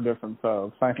strokes for different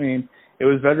folks. I mean, it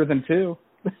was better than 2.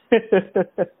 Hey,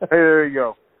 there you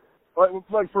go.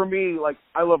 Like for me, like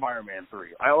I love Iron Man 3.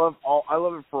 I love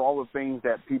it for all the things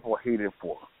that people hate it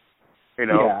for.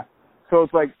 Yeah. So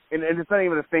it's like, and it's not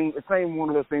even a thing. It's not even one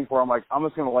of those things where I'm like, I'm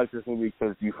just gonna like this movie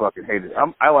because you fucking hate it.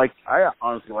 I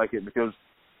honestly like it because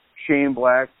Shane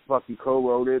Black fucking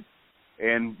co-wrote it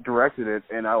and directed it,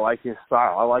 and I like his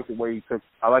style. I like the way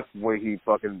he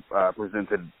fucking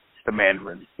presented the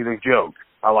Mandarin. He's a joke.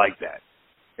 I like that.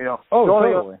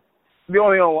 Totally. The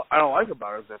only thing I don't like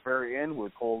about it is the very end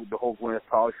with the whole Gwyneth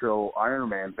Paltrow Iron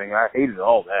Man thing. I hated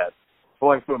all that. But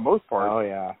like for the most part,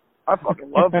 I fucking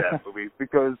love that movie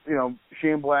because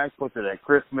Shane Black puts it at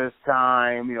Christmas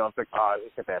time. It's like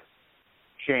it's got that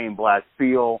Shane Black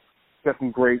feel. It's got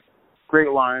some great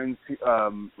lines.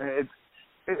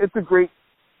 It's a great.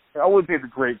 I wouldn't say it's a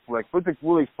great flick, but it's a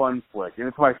really fun flick, and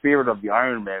it's my favorite of the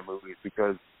Iron Man movies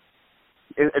because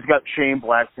it's got Shane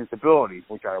Black's sensibilities,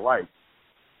 which I like.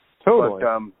 Totally.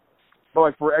 But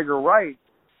like for Edgar Wright,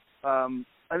 I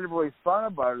never really thought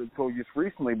about it until just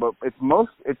recently. But it's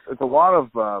a lot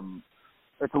of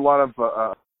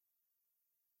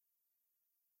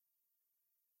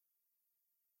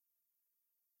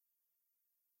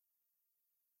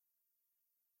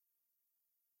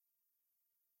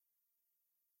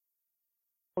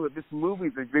this movie,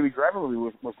 the Baby Driver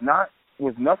movie,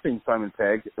 was nothing Simon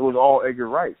Pegg. It was all Edgar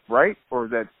Wright, right? Or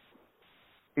is that?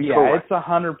 It's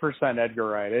 100% Edgar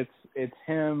Wright. It's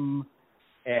him,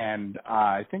 and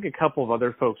I think a couple of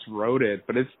other folks wrote it,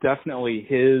 but it's definitely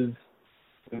his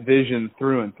vision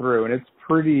through and through, and it's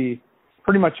pretty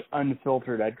much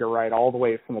unfiltered Edgar Wright all the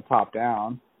way from the top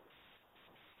down.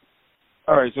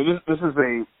 All right, so is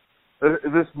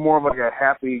this more of like a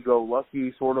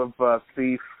happy-go-lucky sort of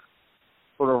thief,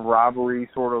 sort of robbery,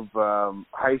 sort of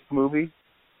heist movie?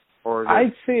 Or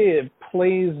I'd say it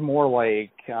plays more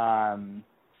like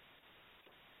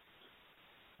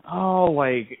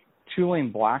like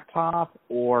Two-Lane Blacktop,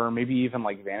 or maybe even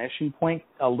like Vanishing Point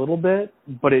a little bit,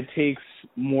 but it takes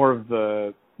more of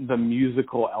the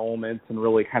musical elements and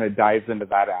really kind of dives into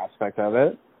that aspect of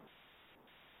it.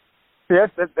 Yeah,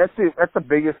 that's the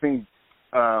biggest thing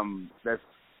that's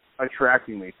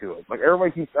attracting me to it. Like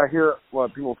I hear a lot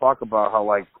of people talk about how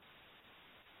like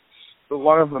a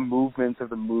lot of the movements of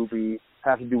the movie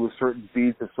have to do with certain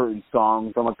beats of certain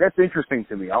songs. I'm like, that's interesting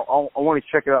to me. I want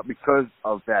to check it out because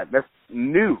of that. That's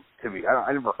new to me.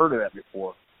 I never heard of that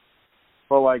before.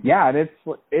 But like, yeah, and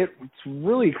it's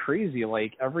really crazy.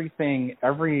 Like everything,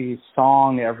 every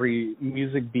song, every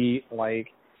music beat. Like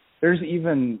there's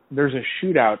a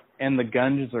shootout, and the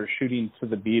guns are shooting to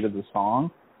the beat of the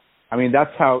song. I mean,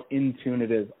 that's how in tune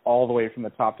it is all the way from the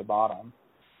top to bottom.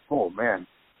 Oh man,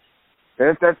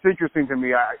 that's interesting to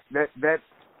me. That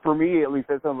for me at least,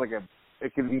 that sounds like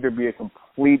it can either be a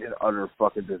complete and utter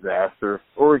fucking disaster,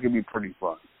 or it can be pretty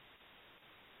fun.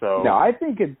 So no, I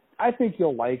think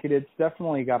you'll like it. It's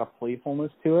definitely got a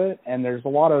playfulness to it, and there's a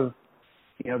lot of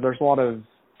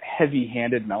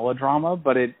heavy-handed melodrama,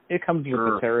 but it comes with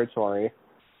the territory.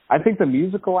 I think the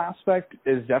musical aspect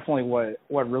is definitely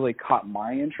what really caught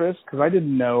my interest, because I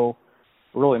didn't know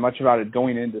really much about it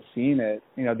going into seeing it,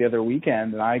 the other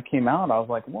weekend, and I came out, I was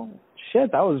like, well,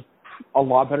 shit, that was a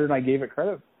lot better than I gave it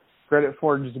credit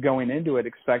for, just going into it,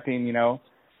 expecting,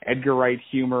 Edgar Wright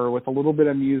humor with a little bit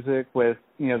of music, with,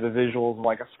 the visuals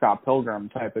like a Scott Pilgrim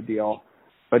type of deal.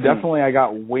 But definitely I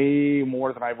got way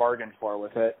more than I bargained for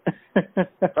with it.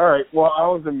 All right. Well,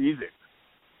 how was the music?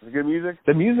 Was it good music?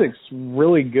 The music's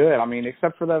really good. I mean,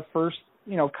 except for that first,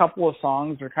 couple of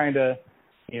songs are kind of,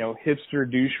 hipster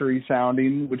douchery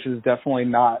sounding, which is definitely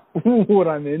not what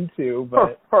I'm into.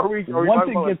 But are we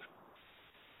talking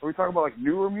about like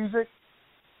newer music?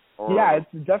 Or? Yeah,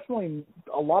 it's definitely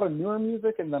a lot of newer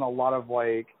music, and then a lot of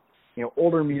like,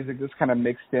 older music just kind of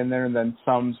mixed in there, and then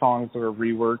some songs that are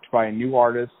reworked by new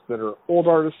artists that are old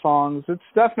artist songs. It's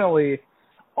definitely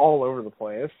all over the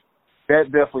place. That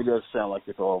definitely does sound like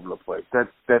it's all over the place. That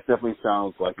definitely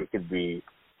sounds like it could be,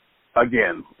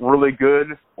 again, really good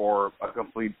or a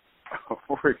complete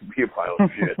or it can be a pile of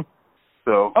shit.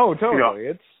 So, oh, totally.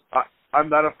 You know, I'm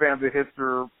not a fan of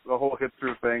the whole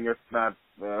hipster thing. It's not,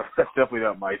 that's definitely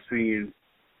not my scene.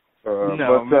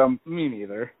 No, but, me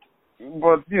neither.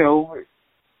 But, you know,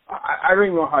 I don't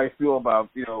even know how I feel about,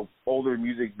 you know, older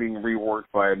music being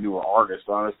reworked by a newer artist,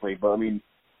 honestly. But I mean,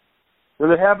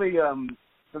 does it have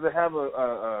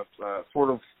a sort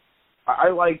of? I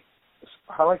like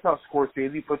how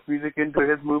Scorsese puts music into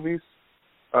his movies.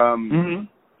 Does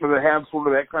it have sort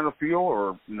of that kind of feel,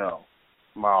 or no?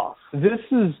 I'm off. This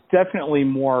is definitely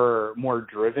more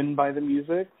driven by the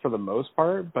music for the most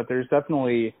part, but there's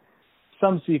definitely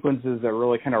some sequences that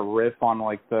really kind of riff on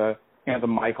like the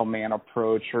Michael Mann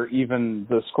approach, or even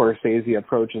the Scorsese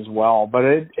approach as well. But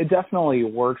it definitely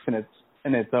works in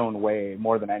its own way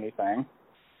more than anything.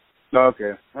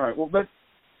 Okay. All right. Well,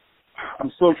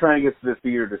 I'm still trying to get to the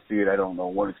theater to see it. I don't know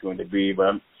what it's going to be,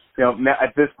 but you know,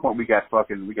 at this point we got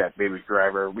Baby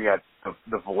Driver. We got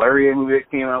the Valerian movie that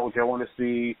came out, which I want to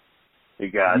see. We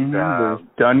got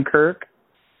Dunkirk.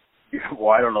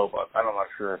 Well, I'm not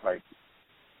sure if I'm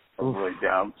really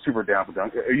super down for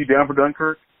Dunkirk. Are you down for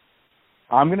Dunkirk?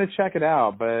 I'm gonna check it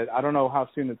out, but I don't know how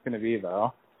soon it's gonna be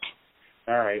though.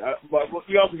 All right, but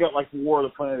we also got like War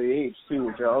of the Planet of the Apes too,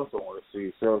 which I also want to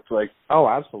see. So it's like, oh,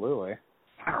 absolutely.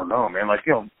 I don't know, man. Like,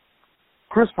 you know,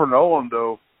 Christopher Nolan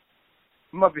though.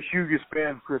 I'm not the hugest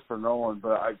fan of Christopher Nolan,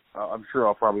 but I'm sure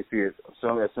I'll probably see it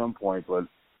at some point. But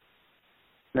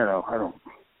you know, I'm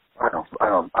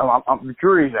the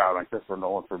jury's out on Christopher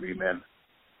Nolan for me, man.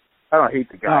 I don't hate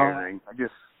the guy or anything.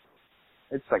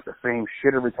 It's like the same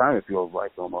shit every time, it feels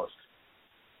like, almost.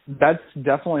 That's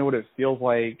definitely what it feels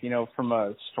like, you know, from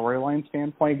a storyline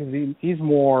standpoint, because he's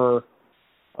more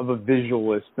of a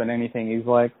visualist than anything. He's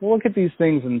like, well, look at these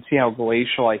things and see how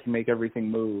glacial I can make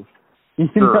everything move. You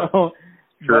know?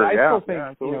 Sure, but I still think,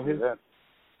 you know,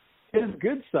 his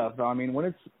good stuff, though, I mean, when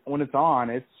it's on,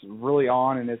 it's really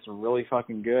on and it's really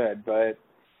fucking good. But,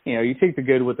 you know, you take the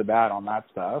good with the bad on that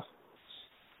stuff.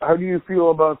 How do you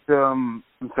feel about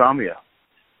Insomnia?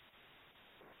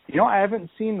 You know, I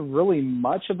haven't seen really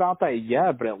much about that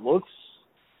yet, but it looks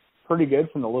pretty good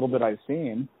from the little bit I've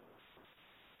seen.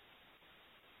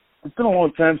 It's been a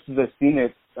long time since I've seen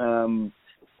it.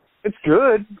 It's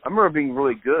good. I remember it being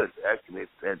really good, actually.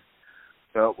 It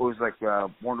was like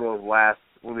one of those last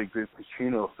really good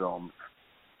Pacino films,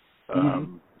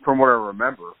 from what I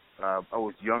remember. I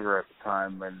was younger at the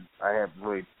time, and I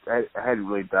hadn't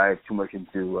really dived too much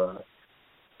into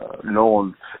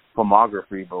Nolan's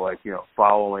filmography, but like, you know,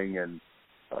 Following and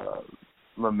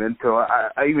Memento.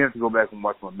 I even have to go back and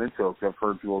watch Memento, because I've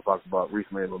heard people talk about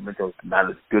recently that Memento is not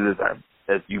as good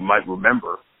as you might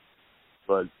remember.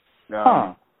 But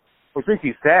which makes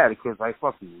me sad, because I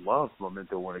fucking loved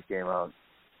Memento when it came out.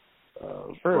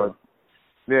 Sure.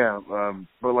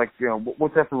 But like, you know,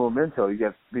 what's after Memento? You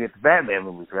get the Batman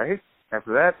movies, right?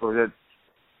 After that, or is it?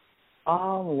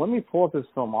 Let me pull up his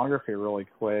filmography really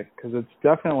quick, because it's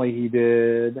definitely he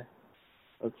did.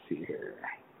 Let's see here.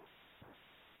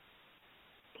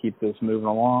 Keep this moving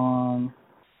along.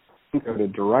 Go to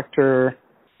director.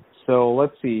 So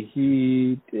let's see.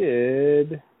 He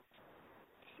did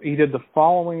The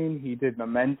Following. He did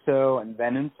Memento, and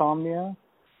then Insomnia,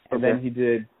 and then he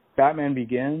did Batman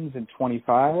Begins in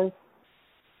 2005,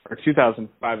 or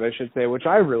 2005, I should say, which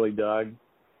I really dug.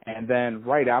 And then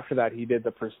right after that, he did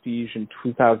The Prestige in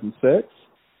 2006.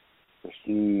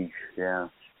 Prestige, yeah.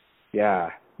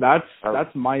 Yeah,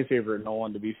 that's my favorite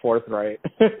Nolan, to be forthright.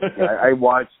 Yeah, I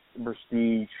watched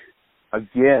Prestige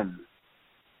again.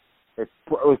 It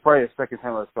was probably the second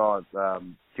time I saw it,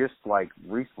 just like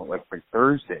recently, like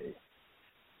Thursday.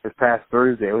 This past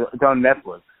Thursday. It's on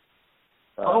Netflix.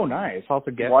 Oh, nice. I'll have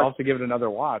to give it another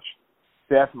watch.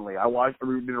 Definitely. I did a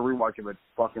rewatch of it.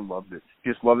 Fucking loved it.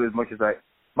 Just loved it as much as I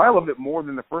loved it more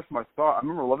than the first time I saw it. I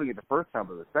remember loving it the first time,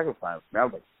 but the second time, I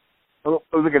was like, it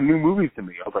was like a new movie to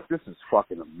me. I was like, this is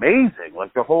fucking amazing.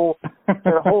 Like the whole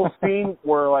scene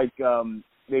where like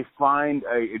they find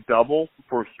a double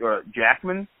for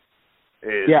Jackman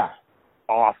is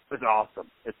off. It's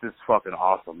awesome. It's just fucking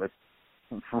awesome. It's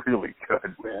really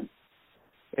good, man.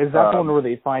 Is that the one where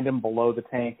they find him below the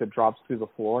tank that drops through the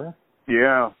floor?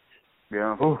 Yeah.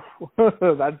 Oof.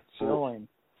 That's chilling.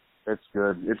 It's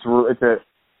good. It's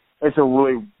a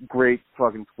really great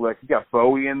fucking flick. You got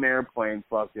Bowie in there playing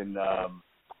fucking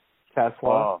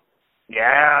Tesla.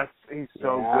 Yeah, he's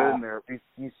so good in there.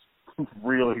 He's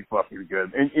really fucking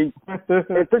good. And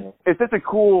it's such a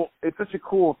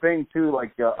cool thing too.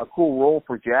 Like a cool role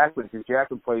for Jackman, because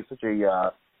Jackman plays such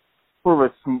a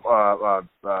sort of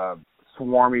a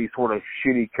swarmy, sort of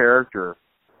shitty character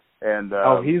And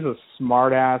he's a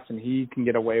smart ass, and he can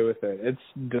get away with it. It's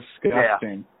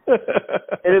disgusting. Yeah.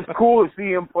 And it's cool to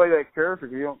see him play that character.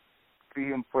 You don't see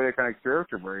him play that kind of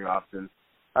character very often.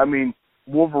 I mean,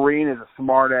 Wolverine is a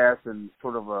smart ass and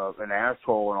sort of an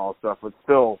asshole and all stuff, but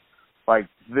still, like,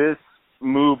 this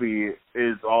movie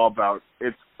is all about,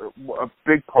 it's a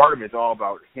big part of it's all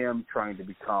about him trying to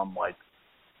become, like,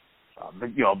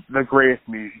 the greatest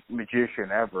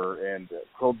magician ever, and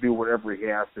he'll do whatever he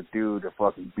has to do to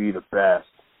fucking be the best.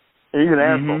 And he's an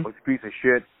asshole, he's a piece of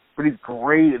shit, but he's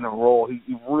great in the role.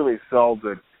 He really sells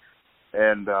it.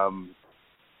 And,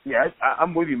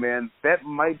 I'm with you, man. That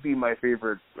might be my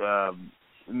favorite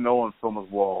Nolan film as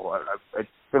well. It's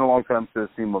been a long time since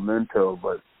I've seen Memento,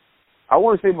 but I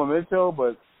want to say Memento,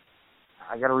 but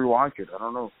I got to rewatch it. I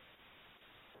don't know.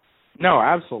 No,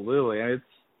 absolutely. It's,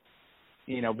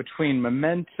 between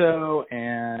Memento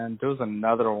and there was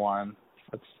another one.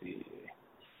 Let's see.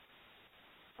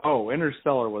 Oh,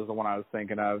 Interstellar was the one I was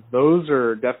thinking of. Those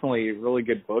are definitely really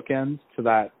good bookends to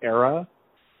that era.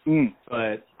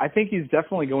 But I think he's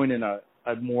definitely going in a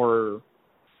more,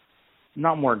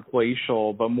 not more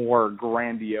glacial, but more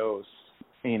grandiose,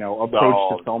 approach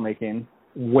to filmmaking.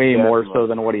 Way more so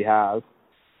than what he has.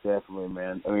 Definitely,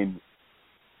 man. I mean,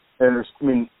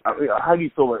 how do you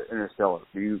feel about Interstellar?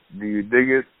 Do you dig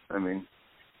it? I mean,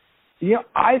 yeah,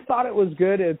 I thought it was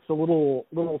good. It's a little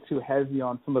too heavy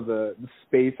on some of the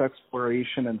space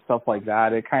exploration and stuff like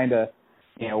that. It kind of,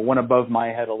 went above my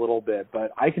head a little bit,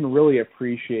 but I can really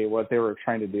appreciate what they were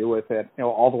trying to do with it,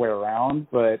 all the way around.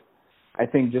 But I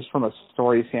think just from a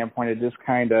story standpoint, it just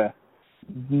kind of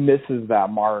misses that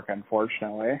mark,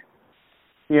 unfortunately.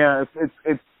 Yeah,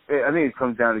 it's. I think it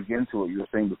comes down again to what you were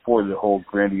saying before, the whole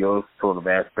grandiose sort of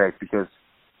aspect, because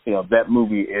that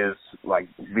movie is like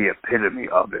the epitome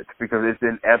of it, because it's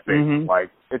an epic,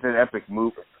 like it's an epic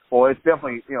movie. Well, it's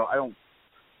definitely, I don't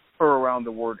throw around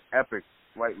the word epic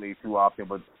lightly too often,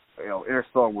 but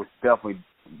Interstellar was definitely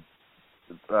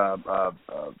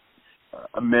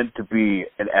meant to be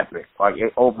an epic, like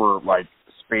over like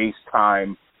space,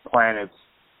 time, planets.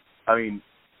 I mean,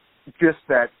 just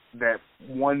that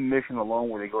one mission alone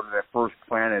where they go to that first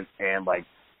planet and like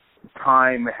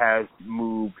time has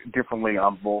moved differently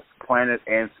on both planet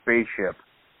and spaceship,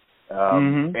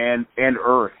 and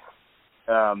Earth.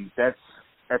 That's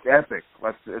epic.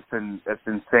 That's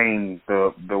insane,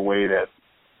 the way that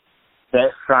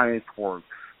science works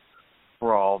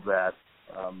for all of that.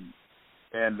 I'm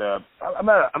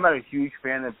not a huge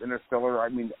fan of Interstellar. I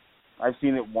mean, I've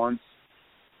seen it once.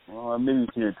 Well, maybe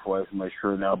seen it twice. I'm not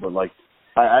sure now, but like,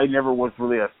 I never was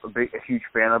really a huge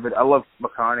fan of it. I love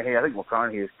McConaughey. I think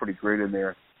McConaughey is pretty great in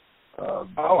there.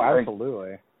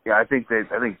 Absolutely. I think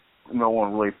no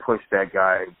one really pushed that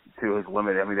guy to his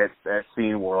limit. I mean, that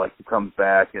scene where like he comes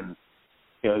back and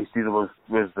he sees those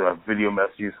video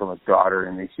messages from his daughter,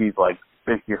 and he sees like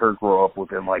basically her grow up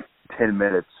within like 10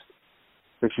 minutes.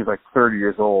 I think she's like 30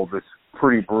 years old. It's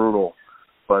pretty brutal,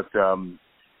 but I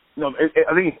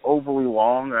think it's overly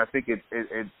long. And I think it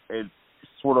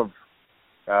sort of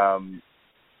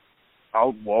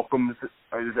out welcomes.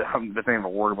 I'm not saying the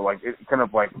word, but like it kind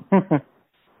of like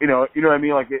you know what I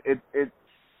mean. Like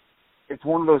it's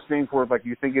one of those things where like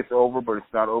you think it's over, but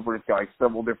it's not over. It's got like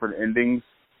several different endings,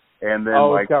 and then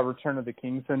it's got Return of the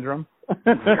King syndrome.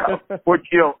 Which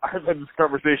I've had this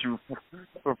conversation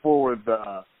before with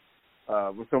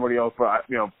somebody else, but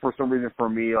for some reason for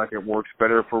me, like it works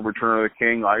better for Return of the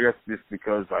King. I guess just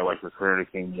because I like Return of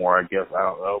the King more. I guess I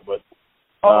don't know, but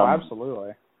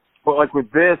absolutely. But like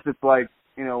with this, it's like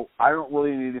I don't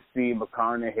really need to see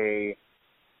McConaughey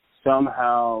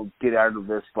somehow get out of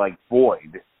this like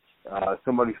void.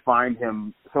 Somebody find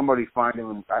him.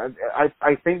 And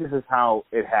I think this is how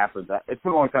it happens. It's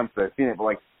been a long time since I've seen it, but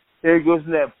like there he goes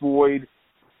in that void.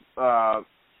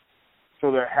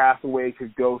 So that Hathaway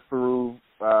could go through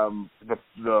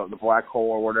the black hole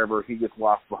or whatever. He gets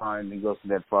lost behind and goes to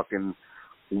that fucking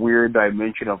weird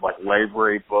dimension of like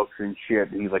library books and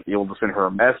shit. And he's like able to send her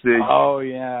a message. Oh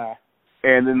yeah.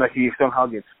 And then like he somehow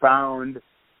gets found,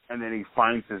 and then he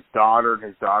finds his daughter. And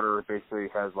his daughter basically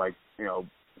has like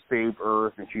saved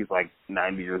Earth, and she's like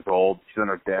 90 years old. She's on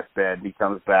her deathbed. He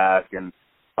comes back and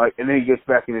then he gets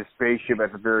back in his spaceship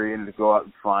at the very end to go out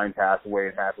and find Hathaway,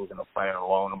 and Hathaway's on the planet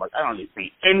alone. I'm like, I don't need to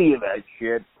see any of that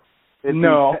shit.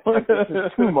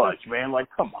 It's too much, man. Like,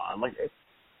 come on. Like,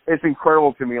 it's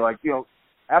incredible to me. Like,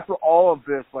 after all of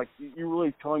this, like, you're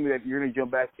really telling me that you're going to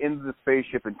jump back into the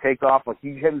spaceship and take off. Like,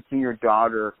 you haven't seen your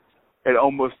daughter in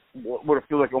almost, what it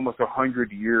feels like almost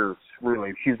 100 years,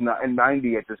 really. She's not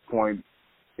 90 at this point,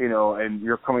 and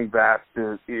you're coming back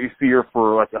you see her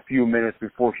for like a few minutes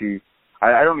before she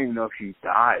I don't even know if she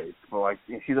dies, but like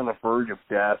she's on the verge of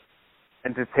death,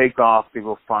 and to take off to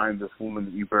go find this woman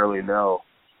that you barely know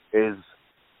it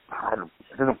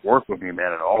doesn't work with me,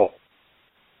 man, at all.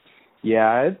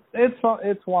 Yeah, it's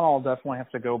one I'll definitely have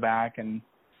to go back and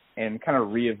kind of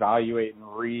reevaluate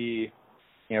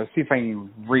and see if I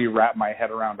can re-wrap my head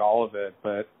around all of it.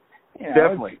 But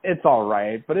definitely, it's all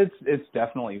right. But it's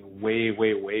definitely way,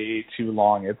 way, way too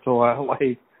long. It's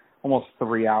like almost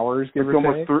 3 hours.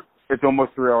 It's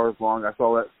almost 3 hours long. I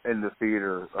saw that in the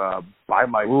theater by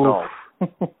myself,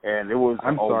 and it was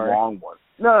long one.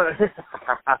 No,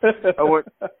 I went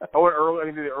early. I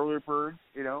did the earlier bird.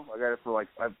 I got it for I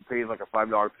paid like a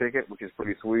 $5 ticket, which is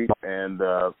pretty sweet. And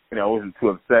I wasn't too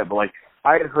upset, but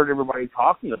I had heard everybody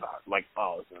talking about it,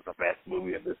 oh, this is the best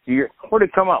movie of this year. When did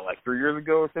it come out? 3 years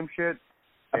ago or some shit.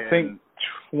 I think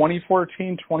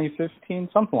 2014, 2015,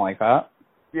 something like that.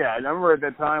 Yeah, and I remember at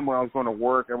that time when I was going to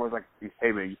work, everyone was like,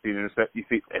 "Hey man, you see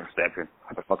Interception?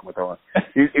 What the fuck am I throwing? Have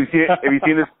you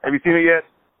seen this? Have you seen it yet?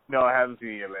 No, I haven't seen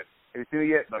it yet, man. Have you seen it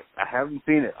yet? I haven't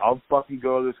seen it. I'll fucking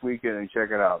go this weekend and check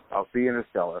it out. I'll see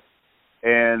Interstellar."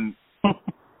 And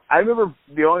I remember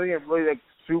the only thing that really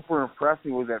super impressed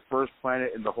me was that first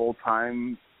planet and the whole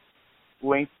time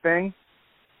length thing.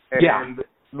 And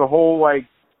the whole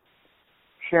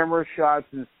camera shots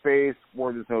in space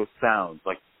where there's no sounds,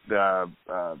 the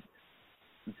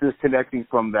disconnecting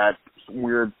from that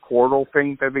weird portal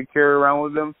thing that they carry around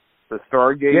with them, the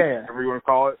Stargate, whatever you want to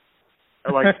call it.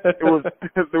 And,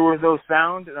 there was no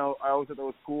sound, and I always thought that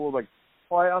was cool.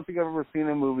 I don't think I've ever seen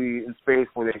a movie in space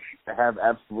where they have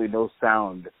absolutely no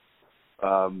sound.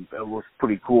 It was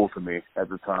pretty cool to me at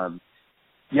the time.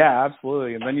 Yeah,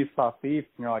 absolutely. And then you saw Thief,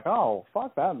 and you're like, oh,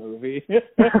 fuck that movie.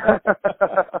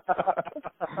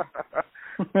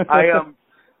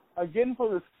 Again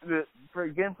for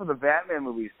the Batman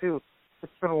movies too.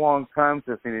 It's been a long time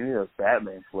since I've seen any of those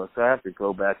Batman flicks. I have to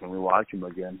go back and rewatch them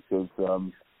again because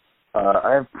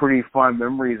I have pretty fond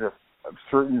memories of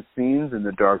certain scenes in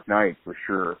The Dark Knight for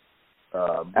sure.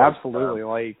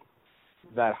 Absolutely,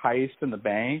 that heist in the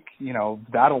bank.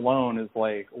 That alone is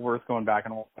worth going back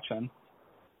and watching.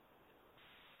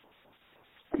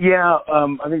 Yeah,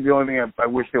 I think the only thing I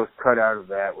wish there was cut out of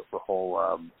that was the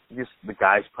whole just the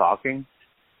guys talking.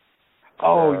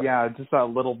 Oh yeah, just that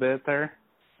little bit there.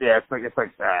 Yeah, it's like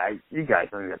you guys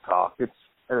don't need to talk.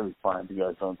 It'll be fine if you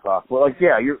guys don't talk. Well,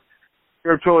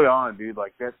 you're totally on, dude.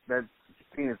 That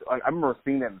scene is. I remember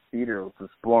seeing that in the theater. It was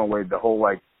just blown away. The whole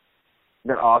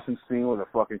that awesome scene with the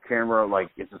fucking camera,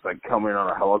 it's just coming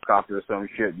on a helicopter or some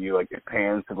shit, and you it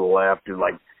pans to the left and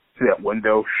see that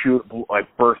window shoot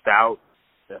burst out.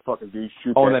 That fucking dude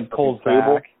shoots. Oh, and then pulls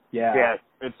cable. Back. Yeah. Yeah,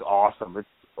 it's awesome. It's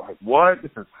what?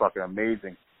 This is fucking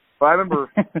amazing. But I remember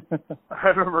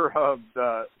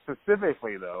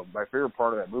specifically though, my favorite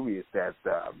part of that movie is that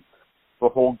the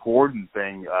whole Gordon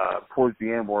thing towards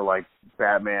the end, where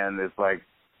Batman is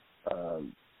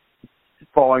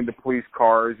following the police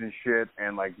cars and shit,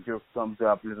 and just comes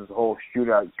up. There's this whole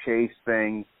shootout chase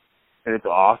thing, and it's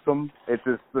awesome. It's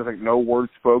just there's no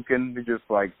words spoken. It's just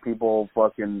people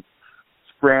fucking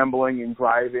scrambling and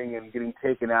driving and getting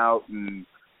taken out, and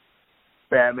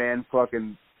Batman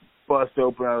fucking bust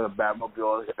open out of the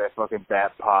Batmobile and get that fucking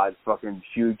Bat Pod, fucking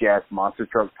huge ass monster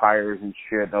truck tires and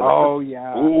shit. And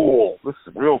yeah. Cool. This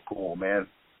is real cool, man.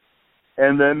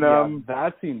 And then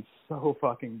that seems so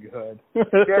fucking good.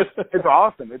 It's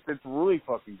awesome. It's really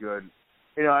fucking good.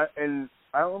 And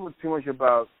I don't remember too much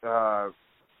about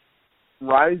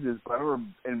Rises, but I remember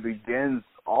in Begins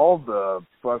all the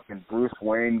fucking Bruce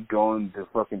Wayne going to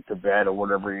fucking Tibet or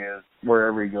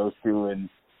wherever he goes to, and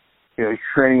he's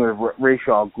training with Ra's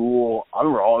al Ghul. I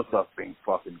remember all this stuff being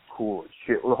fucking cool as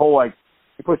shit. The whole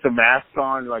he puts the mask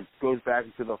on, goes back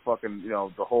into the fucking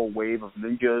the whole wave of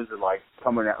ninjas and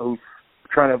coming out, who's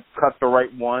trying to cut the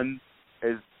right one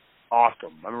is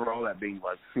awesome. I remember all that being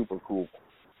super cool.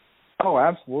 Oh,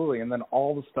 absolutely. And then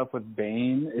all the stuff with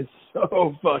Bane is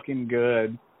so fucking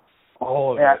good.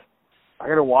 All of it. I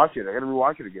gotta watch it. I gotta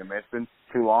rewatch it again, man. It's been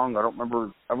too long. I don't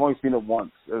remember. I've only seen it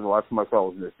once. It was the last time I saw it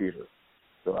was in the theater.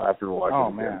 So I have to watch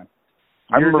it again.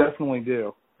 Man. You definitely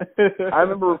do. I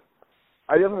definitely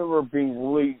remember being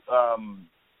really,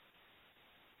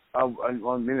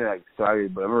 maybe not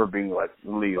excited, but I remember being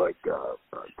really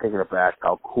taken aback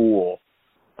how cool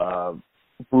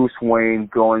Bruce Wayne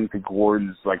going to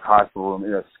Gordon's hospital room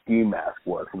in a ski mask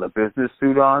was with a business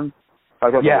suit on.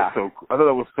 I thought that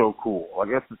was so cool.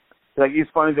 He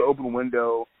finds an open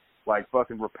window,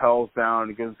 fucking rappels down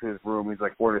and goes into his room. He's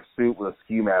wearing a suit with a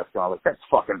ski mask on. That's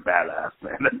fucking badass,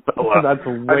 man. That's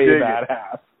way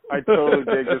badass. I totally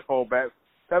dig this whole I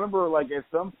remember, at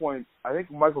some point, I think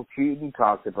Michael Keaton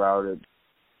talked about it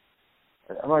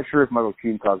I'm not sure if Michael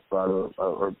Keaton talks about it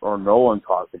or Nolan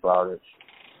talked about it,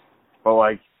 but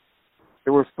like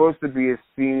there was supposed to be a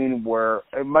scene where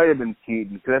it might have been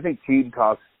Keaton, because I think Keaton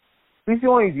talks. He's the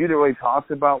only dude that really talks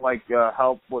about like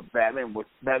how what Batman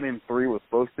 3 was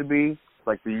supposed to be,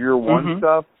 like the year one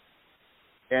stuff,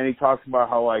 and he talks about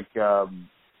how like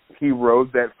he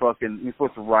rode that he's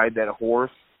supposed to ride that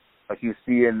horse like you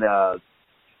see in the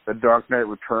Dark Knight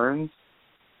Returns.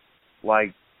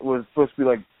 Like it was supposed to be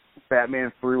like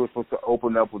Batman 3 was supposed to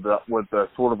open up with a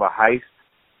sort of a heist,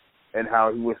 and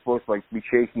how he was supposed to like be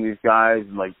chasing these guys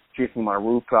and like chasing them on a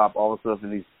rooftop. All of a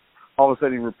sudden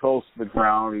he repels to the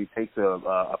ground. He takes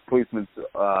a policeman's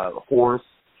horse.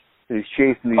 And he's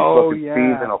chasing these fucking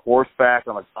thieves on a horseback.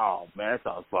 I'm like, oh man, that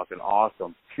sounds fucking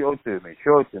awesome. Show it to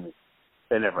me.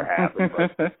 It never happened,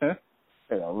 but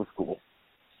you know, it was cool.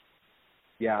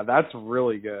 Yeah, that's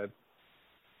really good.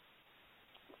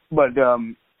 But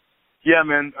yeah,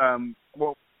 man.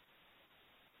 Well,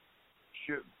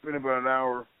 shit, it's been about an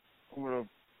hour. I'm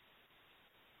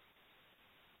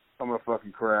gonna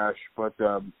fucking crash. But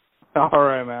all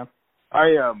right, man.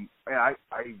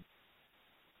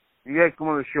 You guys come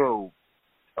on the show.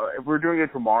 If we're doing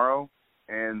it tomorrow,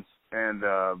 and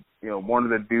you know, one of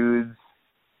the dudes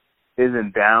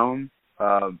isn't down,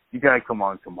 you gotta come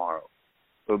on tomorrow.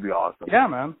 It'll be awesome. Yeah,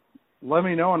 man. Let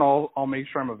me know, and I'll make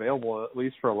sure I'm available at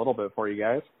least for a little bit for you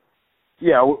guys.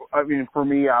 Yeah, I mean, for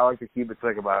me, I like to keep it to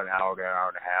like about an hour to an hour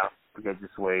and a half, because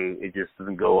this way it just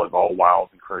doesn't go like all wild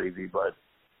and crazy. But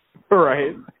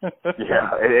right.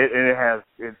 Yeah,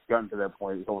 it's gotten to that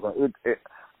point.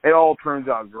 It all turns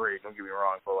out great. Don't get me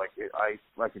wrong, but like I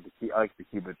like to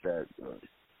keep it that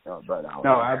about an hour.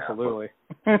 No, absolutely.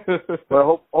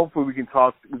 But hopefully we can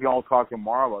all talk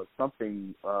tomorrow about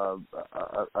something, a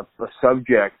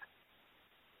subject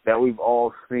that we've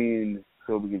all seen,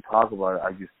 so we can talk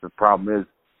about it. The problem is,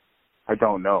 I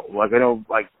don't know. Like I know,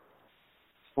 like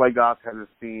Goff hasn't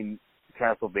seen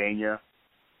Castlevania.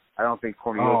 I don't think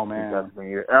Cornelius has seen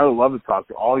Castlevania. And I would love to talk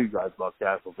to all you guys about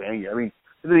Castlevania. I mean,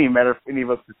 it doesn't even matter if any of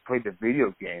us just played the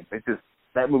video game. It's just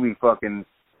that movie fucking.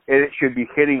 It should be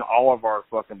hitting all of our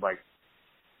fucking like.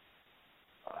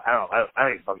 I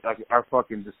think like our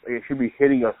fucking just. It should be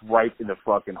hitting us right in the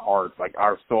fucking heart, like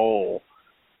our soul.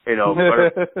 You know,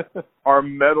 our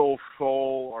metal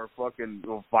soul, our fucking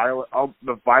the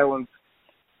violence,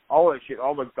 all that shit,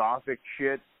 all the gothic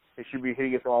shit. It should be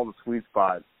hitting us all the sweet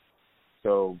spots.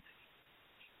 So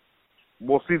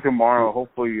we'll see tomorrow.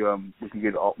 Hopefully, we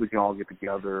can all get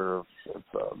together.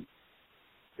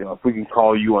 You know, if we can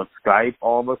call you on Skype,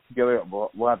 all of us together,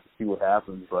 we'll have to see what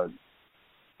happens. But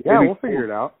yeah, we'll figure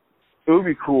it out. It would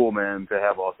be cool, man, to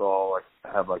have us all like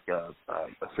have like a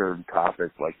certain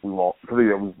topic like something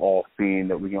that we've all seen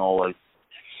that we can all like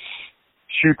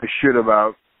shoot the shit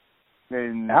about.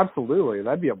 And absolutely,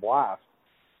 that'd be a blast.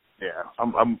 Yeah,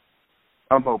 I'm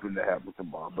hoping to have it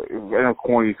tomorrow. But I know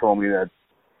Corny told me that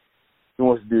he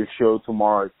wants to do a show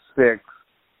tomorrow at 6,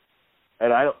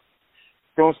 and I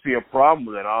don't see a problem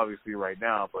with it obviously right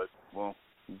now. But well,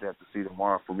 you have to see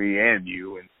tomorrow for me and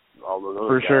you and all those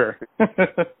other guys. For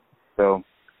sure. So,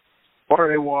 all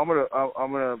right. Well,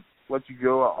 I'm gonna let you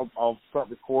go. I'll start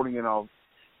recording, and I'll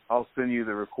send you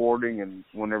the recording, and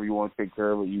whenever you want to take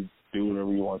care of it, you do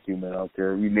whatever you want to, man. I don't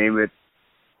care. You name it,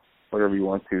 whatever you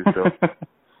want to. So,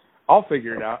 I'll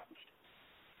figure it out.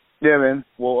 Yeah, man.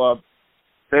 Well,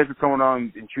 thanks for coming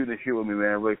on and shooting the shit with me, man.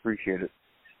 I really appreciate it.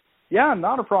 Yeah,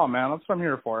 not a problem, man. That's what I'm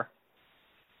here for.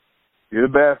 You're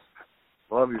the best.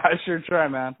 Love you. I sure try,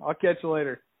 man. I'll catch you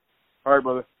later. All right,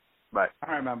 brother. Bye.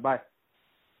 All right, man. Bye.